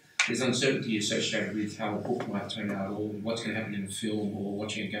 there's uncertainty associated with how a book might turn out, or what's going to happen in a film, or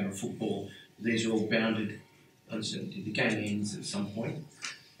watching a game of football. These are all bounded uncertainty. The game ends at some point,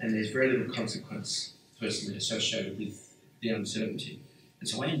 and there's very little consequence, personally, associated with the uncertainty. And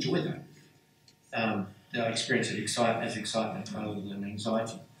so I enjoy that. I experience it as excitement rather than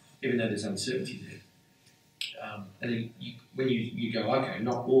anxiety, even though there's uncertainty there. And then when you go, okay,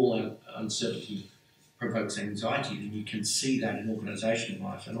 not all uncertainty provokes anxiety, then you can see that in organisational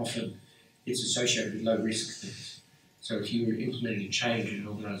life, and often it's associated with low-risk things. So if you're implementing a change in an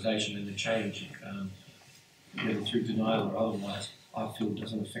organisation and the change, whether through denial or otherwise, I feel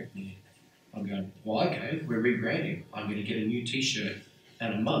doesn't affect me, I'm going, well, okay, we're rebranding. I'm going to get a new T-shirt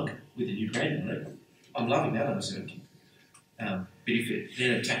and a mug with a new brand on it. I'm loving that uncertainty. But if it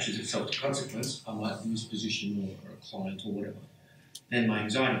then attaches itself to consequence, I might lose position or a client or whatever, then my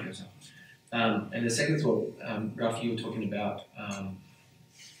anxiety goes up. And the second thought, Ralph, you were talking about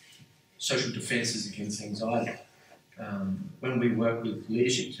social defences against anxiety. When we work with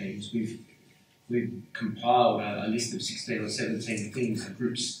leadership teams, we've compiled a list of 16 or 17 things that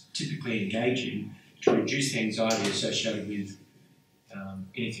groups typically engage in to reduce the anxiety associated with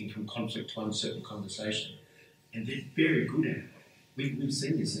anything from conflict to uncertain conversation. And they're very good at it. We've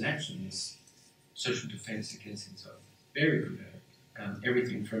seen this in action, this social defence against anxiety. Very good at it.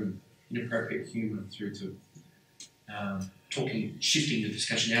 Everything from inappropriate humour through to shifting the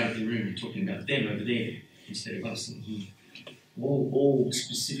discussion out of the room and talking about them over there instead of us in here. All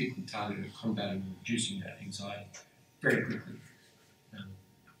specifically targeted at combating and reducing that anxiety very quickly.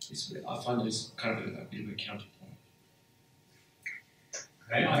 I find this kind of a bit of a counterpoint.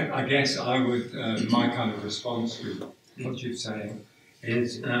 I guess I would, my kind of response to what you're saying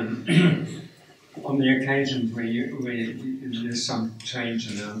is on the occasions where there's some change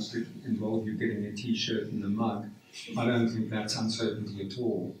announced that involve you getting a T-shirt and a mug, I don't think that's uncertainty at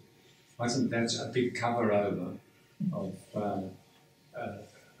all. I think that's a big cover-over of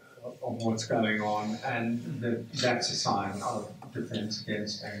what's going on, and that's a sign of defense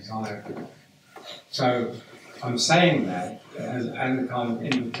against anxiety. So I'm saying that as a kind of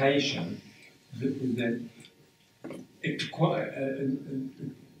invitation that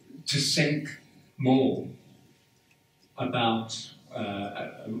to think more about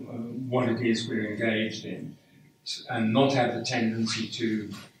what it is we're engaged in, and not have the tendency to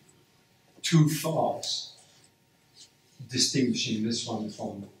too fast distinguishing this one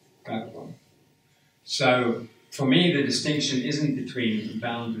from that one. So for me, the distinction isn't between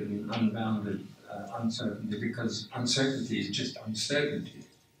bounded and unbounded uncertainty, because uncertainty is just uncertainty.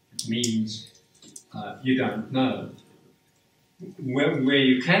 It means you don't know. Where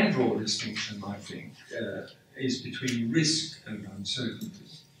you can draw a distinction, I think, is between risk and uncertainty.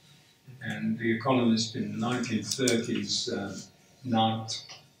 And the economist in the 1930s, Knight,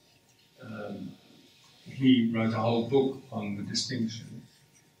 he wrote a whole book on the distinction.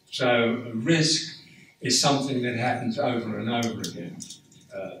 So risk is something that happens over and over again.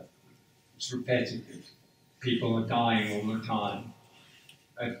 It's repetitive. People are dying all the time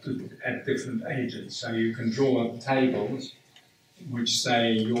at different ages. So you can draw up tables which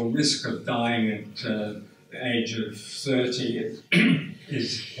say your risk of dying at the age of 30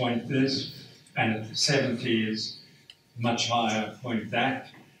 is point this, and at 70 is much higher point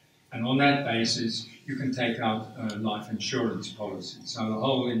that. And on that basis, you can take out a life insurance policy. So the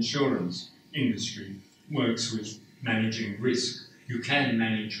whole insurance industry works with managing risk. You can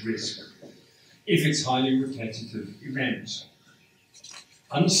manage risk if it's highly repetitive events.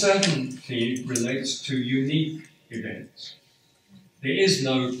 Uncertainty relates to unique events. There is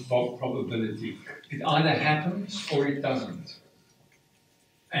no probability. It either happens or it doesn't.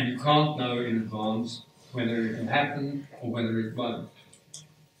 And you can't know in advance whether it will happen or whether it won't.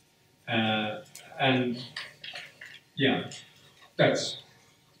 And yeah, that's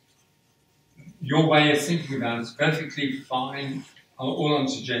your way of thinking about it. It's perfectly fine. All I'm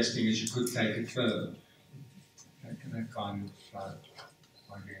suggesting is you could take it further. That kind of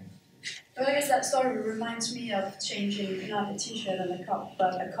idea. Well, I guess that story reminds me of changing not a T-shirt and a cup,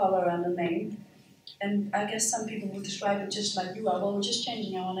 but a color and a name. And I guess some people would describe it just like you are. Well, we're just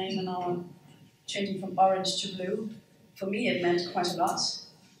changing our name and changing from orange to blue. For me, it meant quite a lot.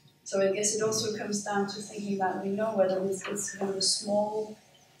 So I guess it also comes down to thinking that we know whether it's kind of a small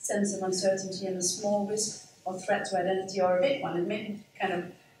sense of uncertainty and a small risk or threat to identity or a big one. It may be kind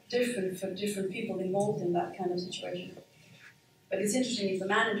of different for different people involved in that kind of situation. But it's interesting if the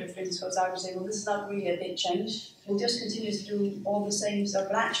manager, for instance, goes out and says, well, this is not really a big change. We'll just continue to do all the same stuff,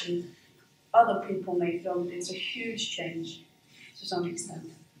 but actually other people may feel that it's a huge change to some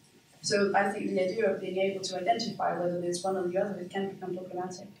extent. So I think the idea of being able to identify whether there's one or the other, it can become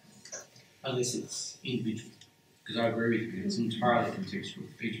problematic. Unless it's individual. Because I agree with you, it's entirely contextual.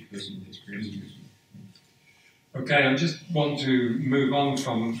 Each person's experience. Okay, I just want to move on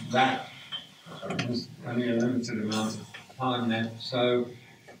from that. There's only a limited amount of time left. So,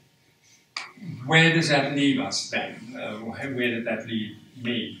 where does that leave us then? Where did that leave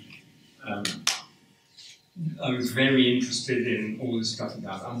me? I was very interested in all this stuff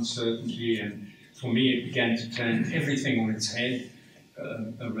about uncertainty, and for me it began to turn everything on its head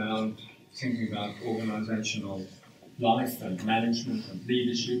around thinking about organizational life and management and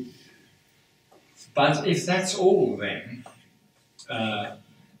leadership. But if that's all, then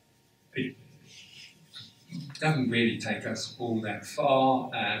it doesn't really take us all that far,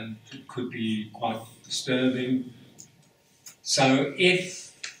 and it could be quite disturbing. So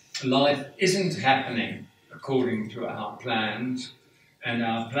if life isn't happening according to our plans, and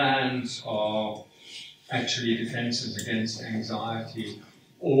our plans are actually defences against anxiety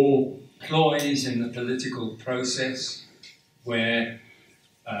or ploys in the political process where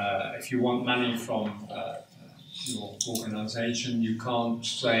if you want money from your organisation, you can't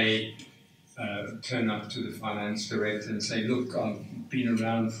say, turn up to the finance director and say, look, I've been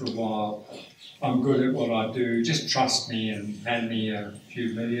around for a while, I'm good at what I do, just trust me and hand me a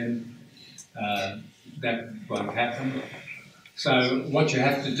few million. That won't happen. So what you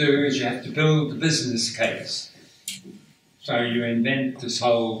have to do is you have to build a business case. So you invent this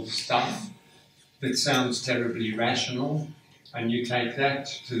whole stuff that sounds terribly rational, and you take that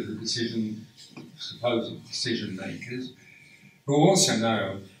to the supposed decision makers, who also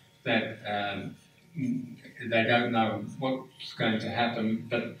know that they don't know what's going to happen,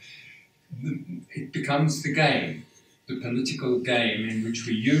 but it becomes the game, the political game in which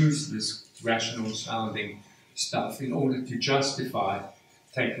we use this rational sounding stuff in order to justify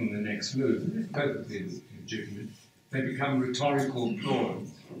taking the next move. And it's perfectly legitimate. They become rhetorical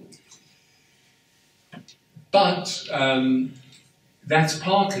ploys. But that's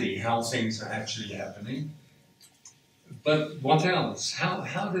partly how things are actually happening. But what else?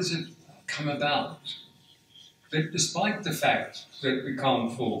 How does it come about that despite the fact that we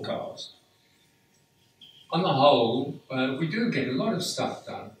can't forecast, on the whole, we do get a lot of stuff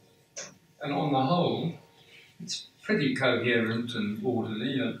done. And on the whole, it's pretty coherent and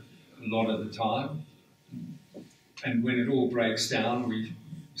orderly a lot of the time. And when it all breaks down, we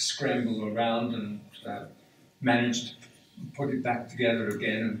scramble around and manage to put it back together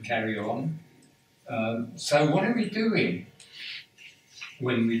again and carry on. So what are we doing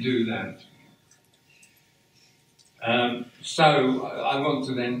when we do that? So I want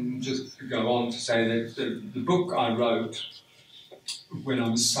to then just go on to say that the book I wrote when I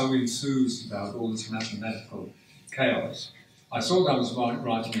was so enthused about all this mathematical chaos, I thought I was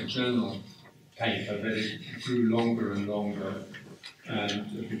writing a journal paper, but it grew longer and longer,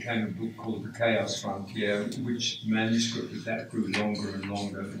 and it became a book called The Chaos Frontier, which manuscript of that grew longer and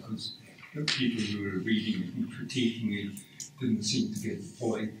longer because the people who were reading it and critiquing it didn't seem to get the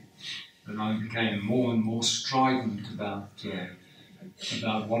point. And I became more and more strident about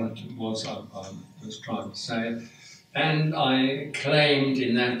what it was I was trying to say. And I claimed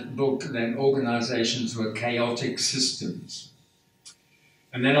in that book that organizations were chaotic systems.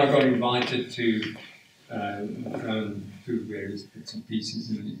 And then I got invited to go through various bits and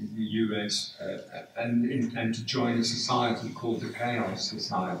pieces in the US and to join a society called the Chaos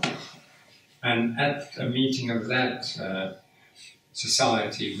Society. And at a meeting of that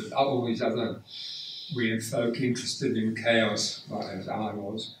society with all these other weird folk interested in chaos, as I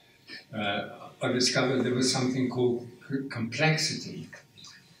was, I discovered there was something called complexity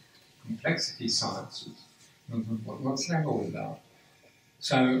sciences. What's that all about?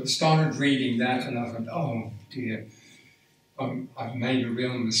 So I started reading that and I thought, oh dear, I've made a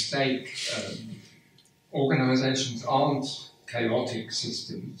real mistake. Organizations aren't chaotic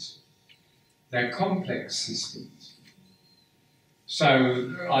systems, they're complex systems.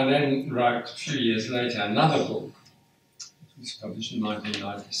 So I then wrote, a few years later, another book, which was published in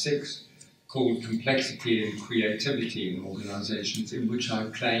 1996, called Complexity and Creativity in Organizations, in which I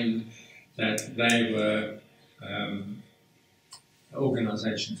claimed that they were,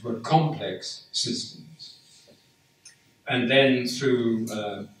 organizations were complex systems. And then through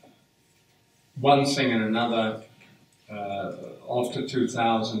one thing and another, after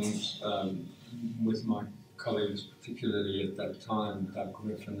 2000, with my colleagues, particularly at that time, Doug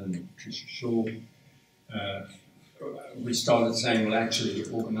Griffin and Patricia Shaw, we started saying, well, actually,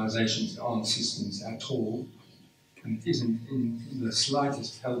 organizations aren't systems at all, and it isn't in the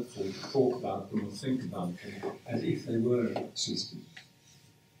slightest helpful to talk about them or think about them as if they were systems.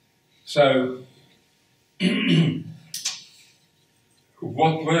 So,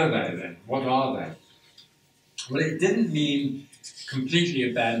 what were they then? What are they? Well, it didn't mean completely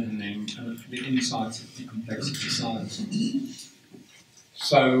abandoning the insights of the complexity sciences.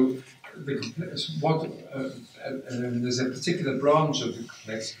 So, there's a particular branch of the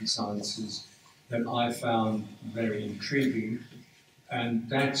complexity sciences that I found very intriguing, and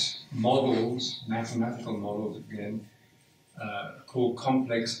that's models, mathematical models again, called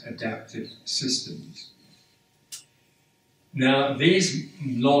complex adaptive systems. Now, these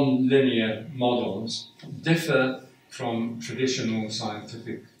non-linear models differ from traditional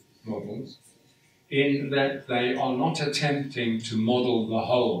scientific models in that they are not attempting to model the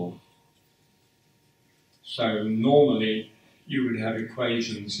whole. So normally you would have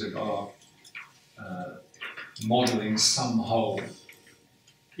equations that are modeling some whole,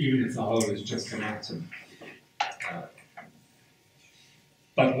 even if the whole is just an atom.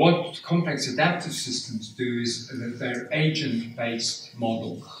 But what complex adaptive systems do is that they're agent-based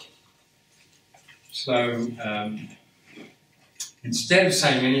models. So instead of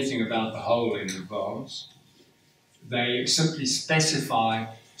saying anything about the whole in advance, they simply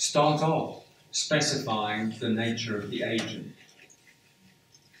start off specifying the nature of the agent.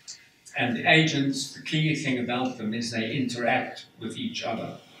 And the agents, the key thing about them is they interact with each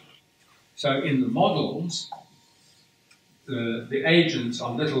other. So in the models, the agents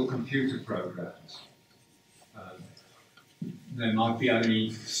are little computer programs. There might be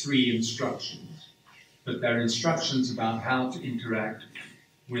only 3 instructions, but they're instructions about how to interact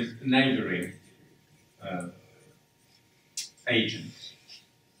with neighboring agents.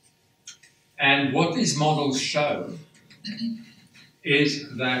 And what these models show is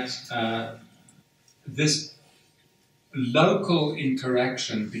that this local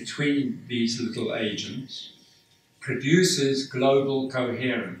interaction between these little agents produces global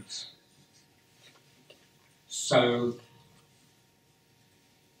coherence. So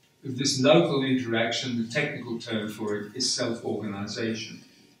this local interaction, the technical term for it is self-organization.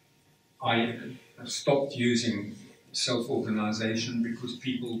 I stopped using self-organization because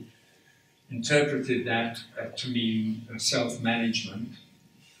people interpreted that to mean self-management.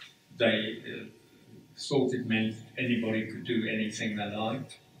 They thought it meant anybody could do anything they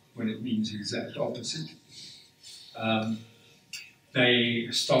liked, when it means the exact opposite. They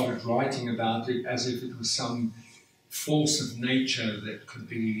started writing about it as if it was some force of nature that could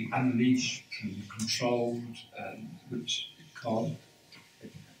be unleashed and controlled, which it can't.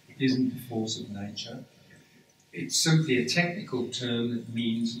 It isn't a force of nature. It's simply a technical term that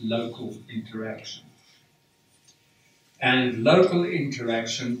means local interaction. And local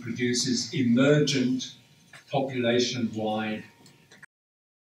interaction produces emergent, population-wide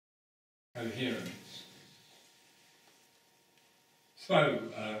coherence. So,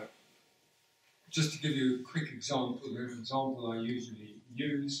 just to give you a quick example, the example I usually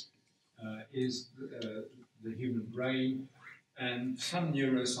use is the human brain, and some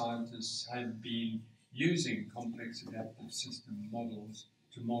neuroscientists have been using complex adaptive system models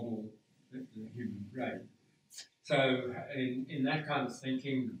to model the human brain. So in that kind of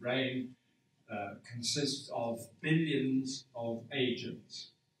thinking, the brain consists of billions of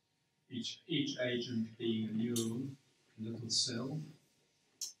agents, each agent being a neuron, a little cell,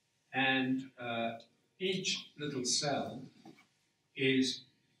 and each little cell is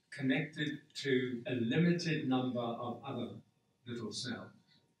connected to a limited number of other little cells.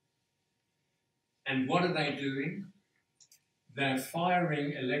 And what are they doing? They're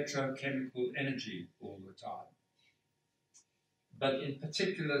firing electrochemical energy all the time, but in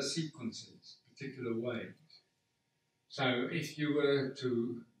particular sequences, particular ways. So if you were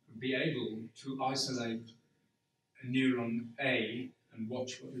to be able to isolate a neuron A and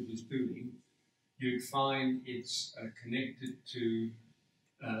watch what it was doing, you'd find it's connected to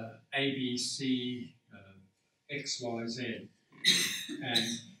ABC, XYZ. And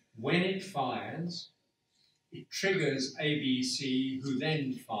when it fires, it triggers ABC, who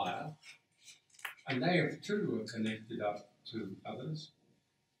then fire, and they too are connected up to others.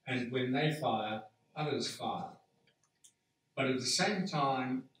 And when they fire, others fire. But at the same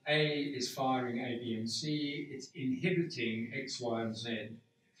time, A is firing A, B, and C, it's inhibiting X, Y, and Z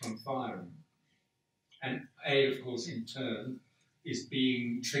from firing. And A, of course, in turn, is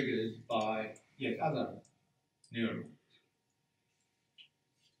being triggered by yet other neurons.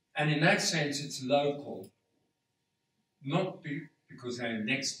 And in that sense, it's local, not because they're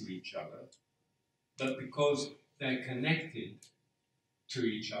next to each other, but because they're connected to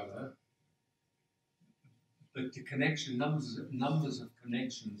each other. But the connection numbers of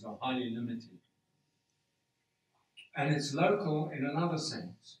connections are highly limited. And it's local in another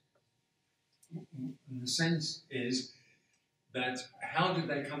sense. And the sense is that how did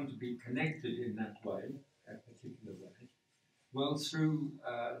they come to be connected in that way, that particular way? Well, through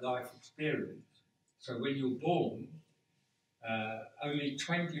life experience. So when you're born, only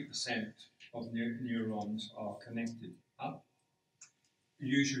 20% of neurons are connected up.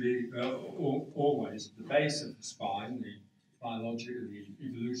 Usually, always at the base of the spine, the biologically,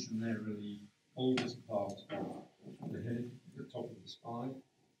 evolutionarily oldest part of the head, the top of the spine,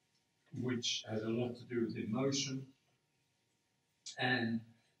 which has a lot to do with emotion and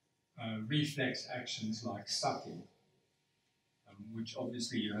reflex actions like sucking, which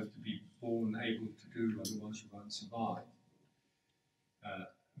obviously you have to be born able to do, otherwise you won't survive.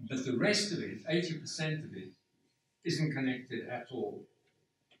 But the rest of it, 80% of it, isn't connected at all.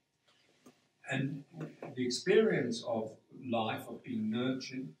 And the experience of life, of being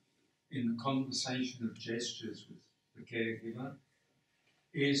nurtured in the conversation of gestures with the caregiver,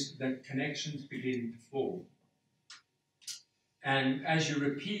 is that connections begin to form. And as you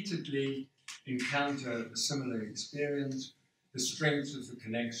repeatedly encounter a similar experience, the strength of the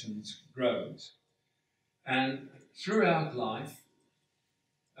connections grows. And throughout life,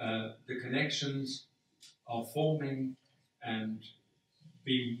 the connections are forming and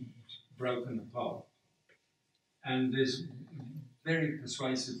being broken apart. And there's very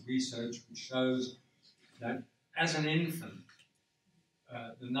persuasive research which shows that as an infant,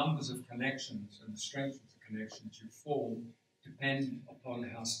 the numbers of connections and the strength of the connections you form depend upon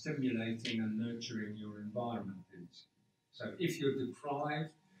how stimulating and nurturing your environment is. So if you're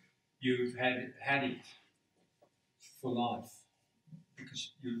deprived, you've had it for life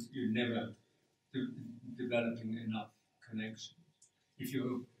because you're never developing enough connections. If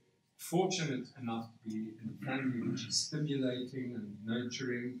you're fortunate enough to be in a family which is stimulating and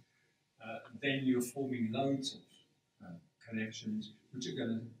nurturing, then you're forming loads of connections which are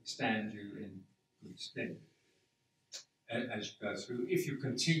going to stand you in good stead as you go through, if you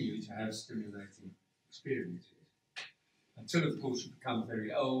continue to have stimulating experiences. Until, of course, you become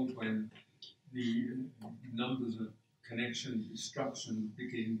very old, when the numbers of connection destruction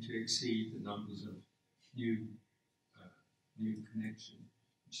begin to exceed the numbers of new connection,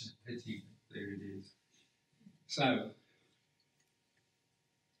 which is a pity, but there it is. So,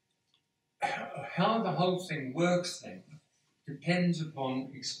 how the whole thing works then depends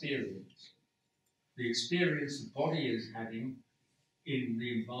upon experience. The experience the body is having in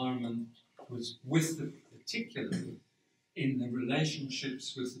the environment, particularly in the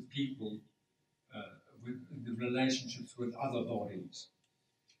relationships with the people, with the relationships with other bodies.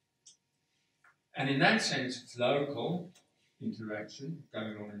 And in that sense, it's local interaction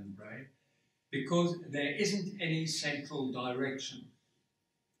going on in the brain, because there isn't any central direction.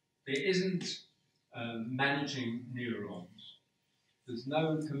 There isn't managing neurons. There's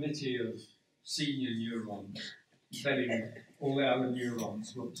no committee of senior neurons telling all the other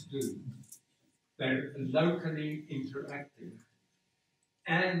neurons what to do. They're locally interactive,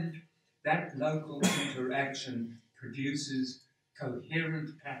 and that local interaction produces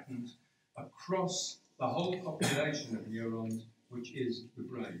coherent patterns across the whole population of neurons, which is the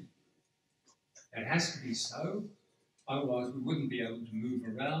brain. It has to be so, otherwise we wouldn't be able to move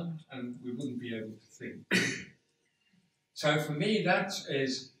around and we wouldn't be able to think. So for me, that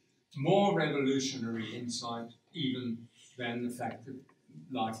is more revolutionary insight even than the fact that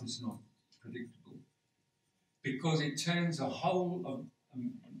life is not predictable, because it turns a whole of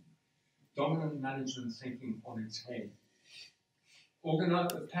dominant management thinking on its head.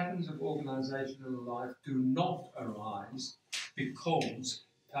 Patterns of organizational life do not arise because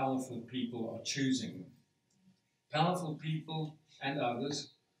powerful people are choosing them. Powerful people and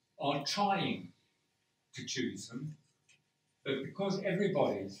others are trying to choose them, but because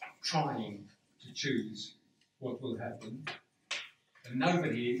everybody's trying to choose what will happen, and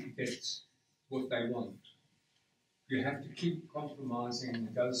nobody gets what they want. You have to keep compromising,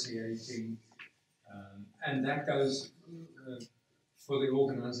 negotiating, and that goes for the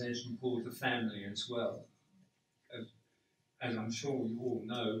organization called the family as well. As I'm sure you all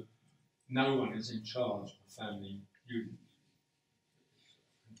know, no one is in charge of a family unit.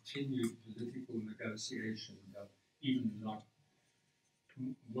 Continued political negotiation about even like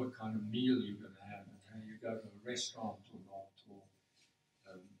what kind of meal you're going to have, and how you go to a restaurant or not,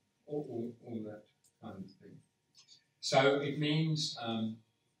 or all that kind of thing. So it means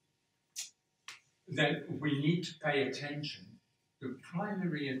that we need to pay attention. The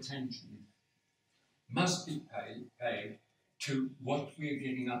primary attention must be paid to what we're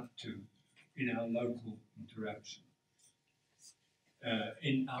getting up to in our local interaction,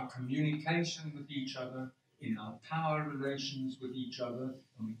 in our communication with each other, in our power relations with each other.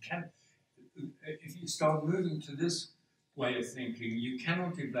 And we can, if you start moving to this way of thinking, you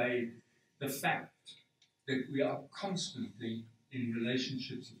cannot evade the fact that we are constantly in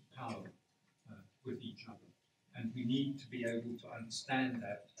relationships of power with each other. And we need to be able to understand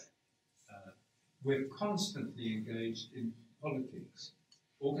that. We're constantly engaged in politics.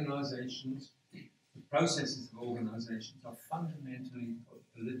 Organizations, the processes of organizations are fundamentally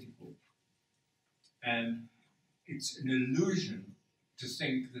political. And it's an illusion to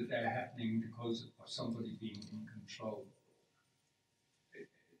think that they're happening because of somebody being in control.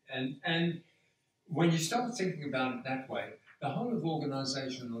 And when you start thinking about it that way, the whole of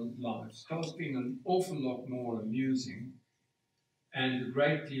organizational life starts being an awful lot more amusing and a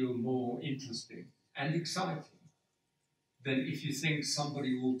great deal more interesting and exciting than if you think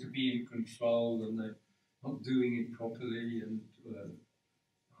somebody ought to be in control and they're not doing it properly and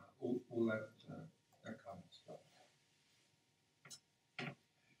all that kind of stuff.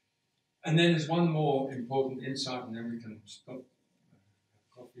 And then there's one more important insight, and then we can stop,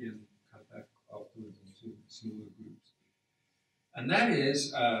 have coffee and come back afterwards into smaller groups. And that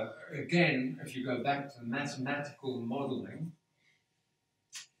is, again, if you go back to mathematical modeling,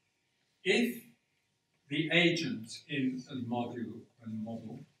 if the agents in a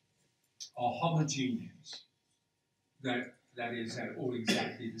model are homogeneous, that is, they're all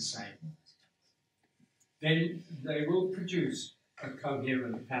exactly the same, then they will produce a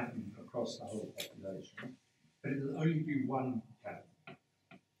coherent pattern across the whole population, but it will only be one pattern.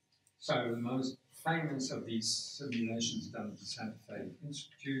 So the most famous of these simulations done at the Santa Fe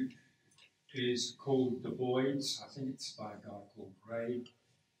Institute is called the Boyds. I think it's by a guy called Ray.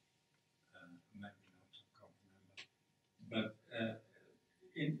 Maybe not, I can't remember. But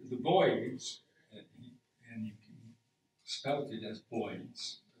in the voids, and he spelt it as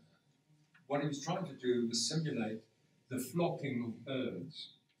voids, what he was trying to do was simulate the flocking of birds.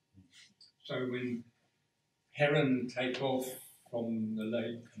 So when heron take off from the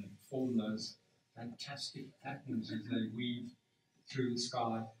lake and form those fantastic patterns as they weave through the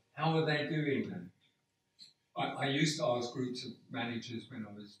sky, how are they doing that? I used to ask groups of managers when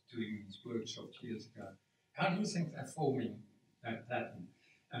I was doing these workshops years ago, how do you think they're forming that pattern?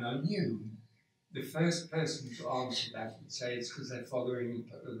 And I knew the first person to answer that would say it's because they're following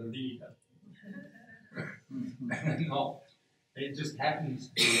the leader. And they're not. It just happens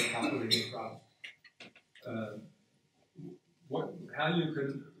to be a couple in front. How you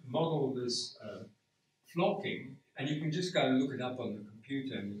can model this flocking, and you can just go and look it up on the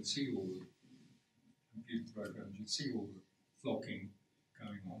computer and you'll see all the computer programs, you'll see all the flocking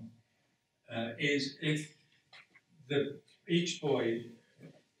going on, is if each void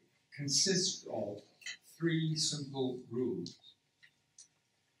consists of 3 simple rules.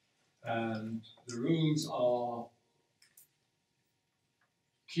 And the rules are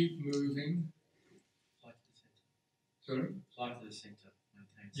keep moving. Fly to the centre. Sorry? Fly to the centre.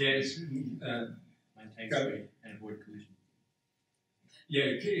 Maintain speed. Yes. Maintain speed and avoid collision.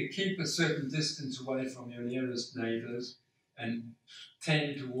 Yeah, keep a certain distance away from your nearest neighbours and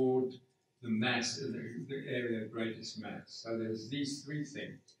tend toward the mass, the area of greatest mass. So there's these 3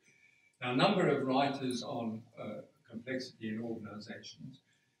 things. Now, a number of writers on complexity in organisations,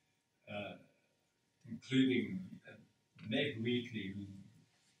 including Meg Wheatley, who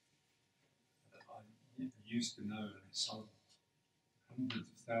I used to know and sold hundreds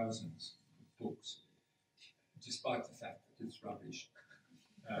of thousands of books, despite the fact that it's rubbish.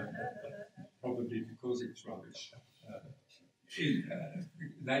 Probably because it's rubbish.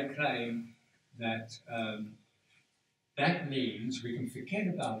 They claim that that means we can forget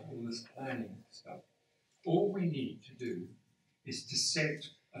about all this planning stuff. All we need to do is to set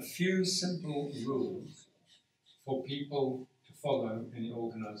a few simple rules for people to follow in the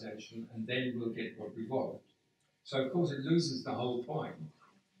organisation, and then we'll get what we want. So, of course, it loses the whole point,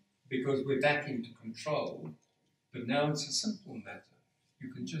 because we're back into control, but now it's a simple matter.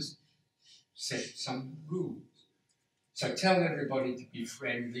 You can just set some rules. So tell everybody to be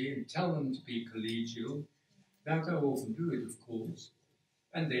friendly and tell them to be collegial. They'll go off and do it, of course.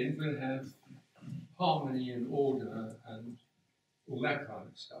 And then we'll have harmony and order and all that kind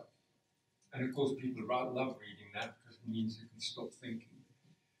of stuff. And of course, people love reading that because it means they can stop thinking.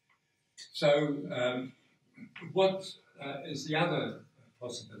 So what is the other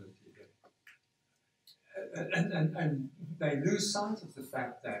possibility? And they lose sight of the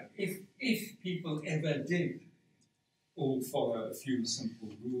fact that if people ever did all follow a few simple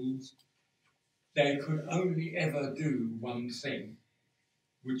rules, they could only ever do one thing,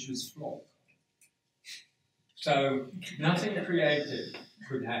 which was flock. So nothing creative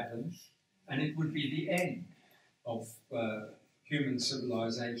could happen, and it would be the end of human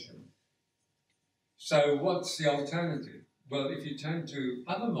civilization. So what's the alternative? Well, if you turn to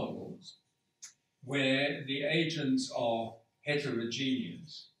other models where the agents are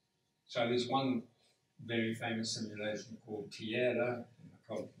heterogeneous, so there's one very famous simulation called Tierra, I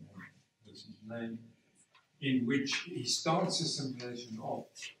can't remember his name, in which he starts a simulation off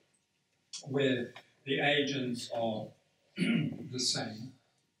where the agents are the same.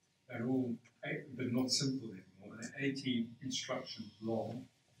 They're all, but not simple anymore. They're 80 instructions long.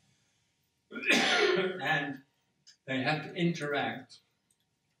 And they have to interact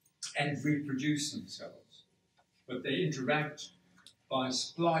and reproduce themselves. But they interact by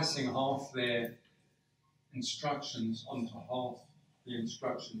splicing half their instructions onto half the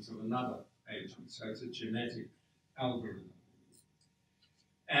instructions of another agent. So it's a genetic algorithm.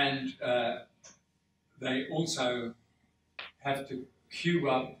 And they also have to queue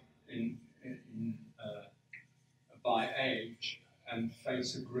up by age and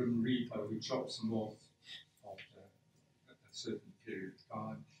face a grim reaper who chops them off after a certain period of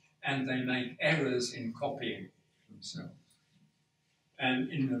time. And they make errors in copying themselves.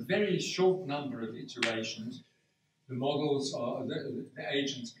 And in a very short number of iterations, the models are, the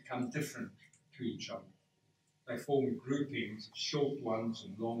agents become different to each other. They form groupings of short ones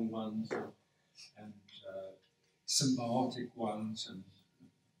and long ones, and symbiotic ones, and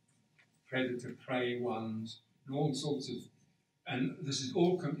predator-prey ones, and all sorts of. And this is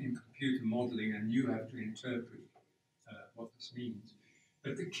all in computer modeling, and you have to interpret what this means.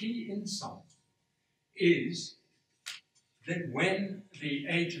 But the key insight is that when the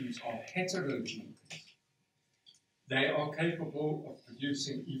agents are heterogeneous, they are capable of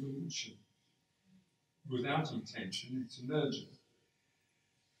producing evolution without intention. It's emergent.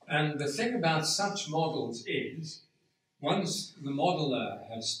 And the thing about such models is, once the modeler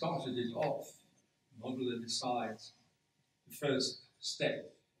has started it off, the modeler decides the first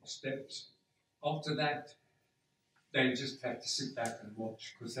step or steps. After that, they just have to sit back and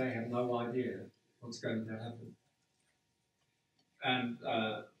watch because they have no idea what's going to happen. And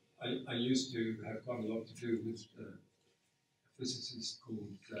I used to have quite a lot to do with a physicist called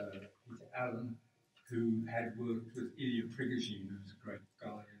Peter Allen, who had worked with Ilya Prigogine, who's a great guy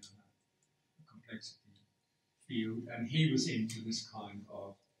in the complexity field, and he was into this kind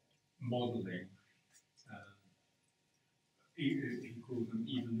of modeling. He called them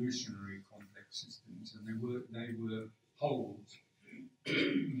evolutionary complex systems, and they were wholes,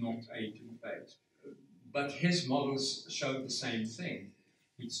 not A to base. But his models showed the same thing.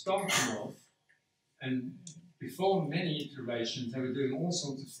 He'd start them off, and before many iterations, they were doing all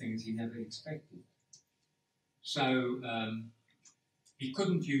sorts of things he never expected. So he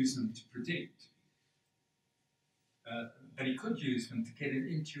couldn't use them to predict, but he could use them to get an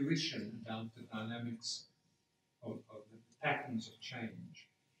intuition about the dynamics of the patterns of change.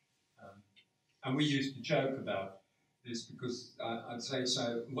 And we used to joke about this because I'd say,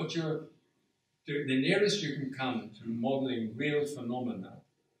 so what you're doing, the nearest you can come to modeling real phenomena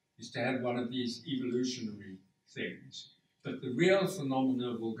is to have one of these evolutionary things. But the real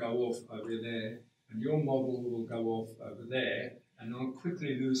phenomena will go off over there, and your model will go off over there, and they'll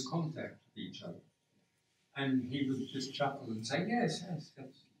quickly lose contact with each other. And he would just chuckle and say, yes, it's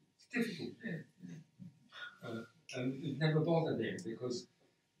difficult, yeah. And it never bothered him because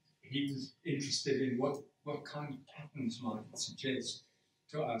he was interested in what kind of patterns might suggest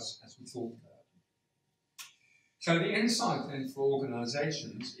to us as we thought about it. So the insight then for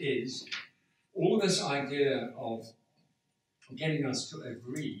organizations is all this idea of getting us to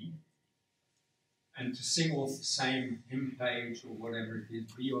agree and to sing off the same hymn page or whatever it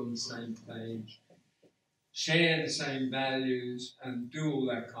is, be on the same page, share the same values and do all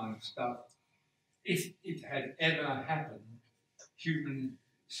that kind of stuff. If it had ever happened, human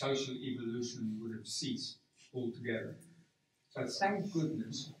social evolution would have ceased altogether. So thank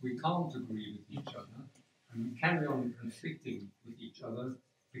goodness we can't agree with each other and we carry on conflicting with each other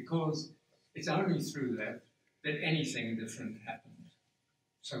because it's only through that anything different happens.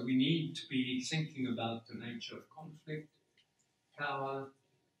 So we need to be thinking about the nature of conflict, power,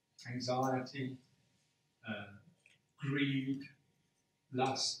 anxiety, greed,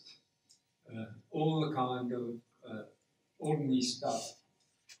 lust, all the kind of ordinary stuff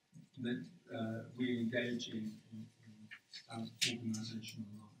that we engage in our organizational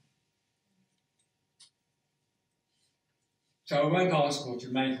life. So I won't ask what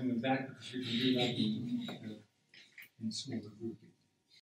you're making of that because we can do that in smaller groups.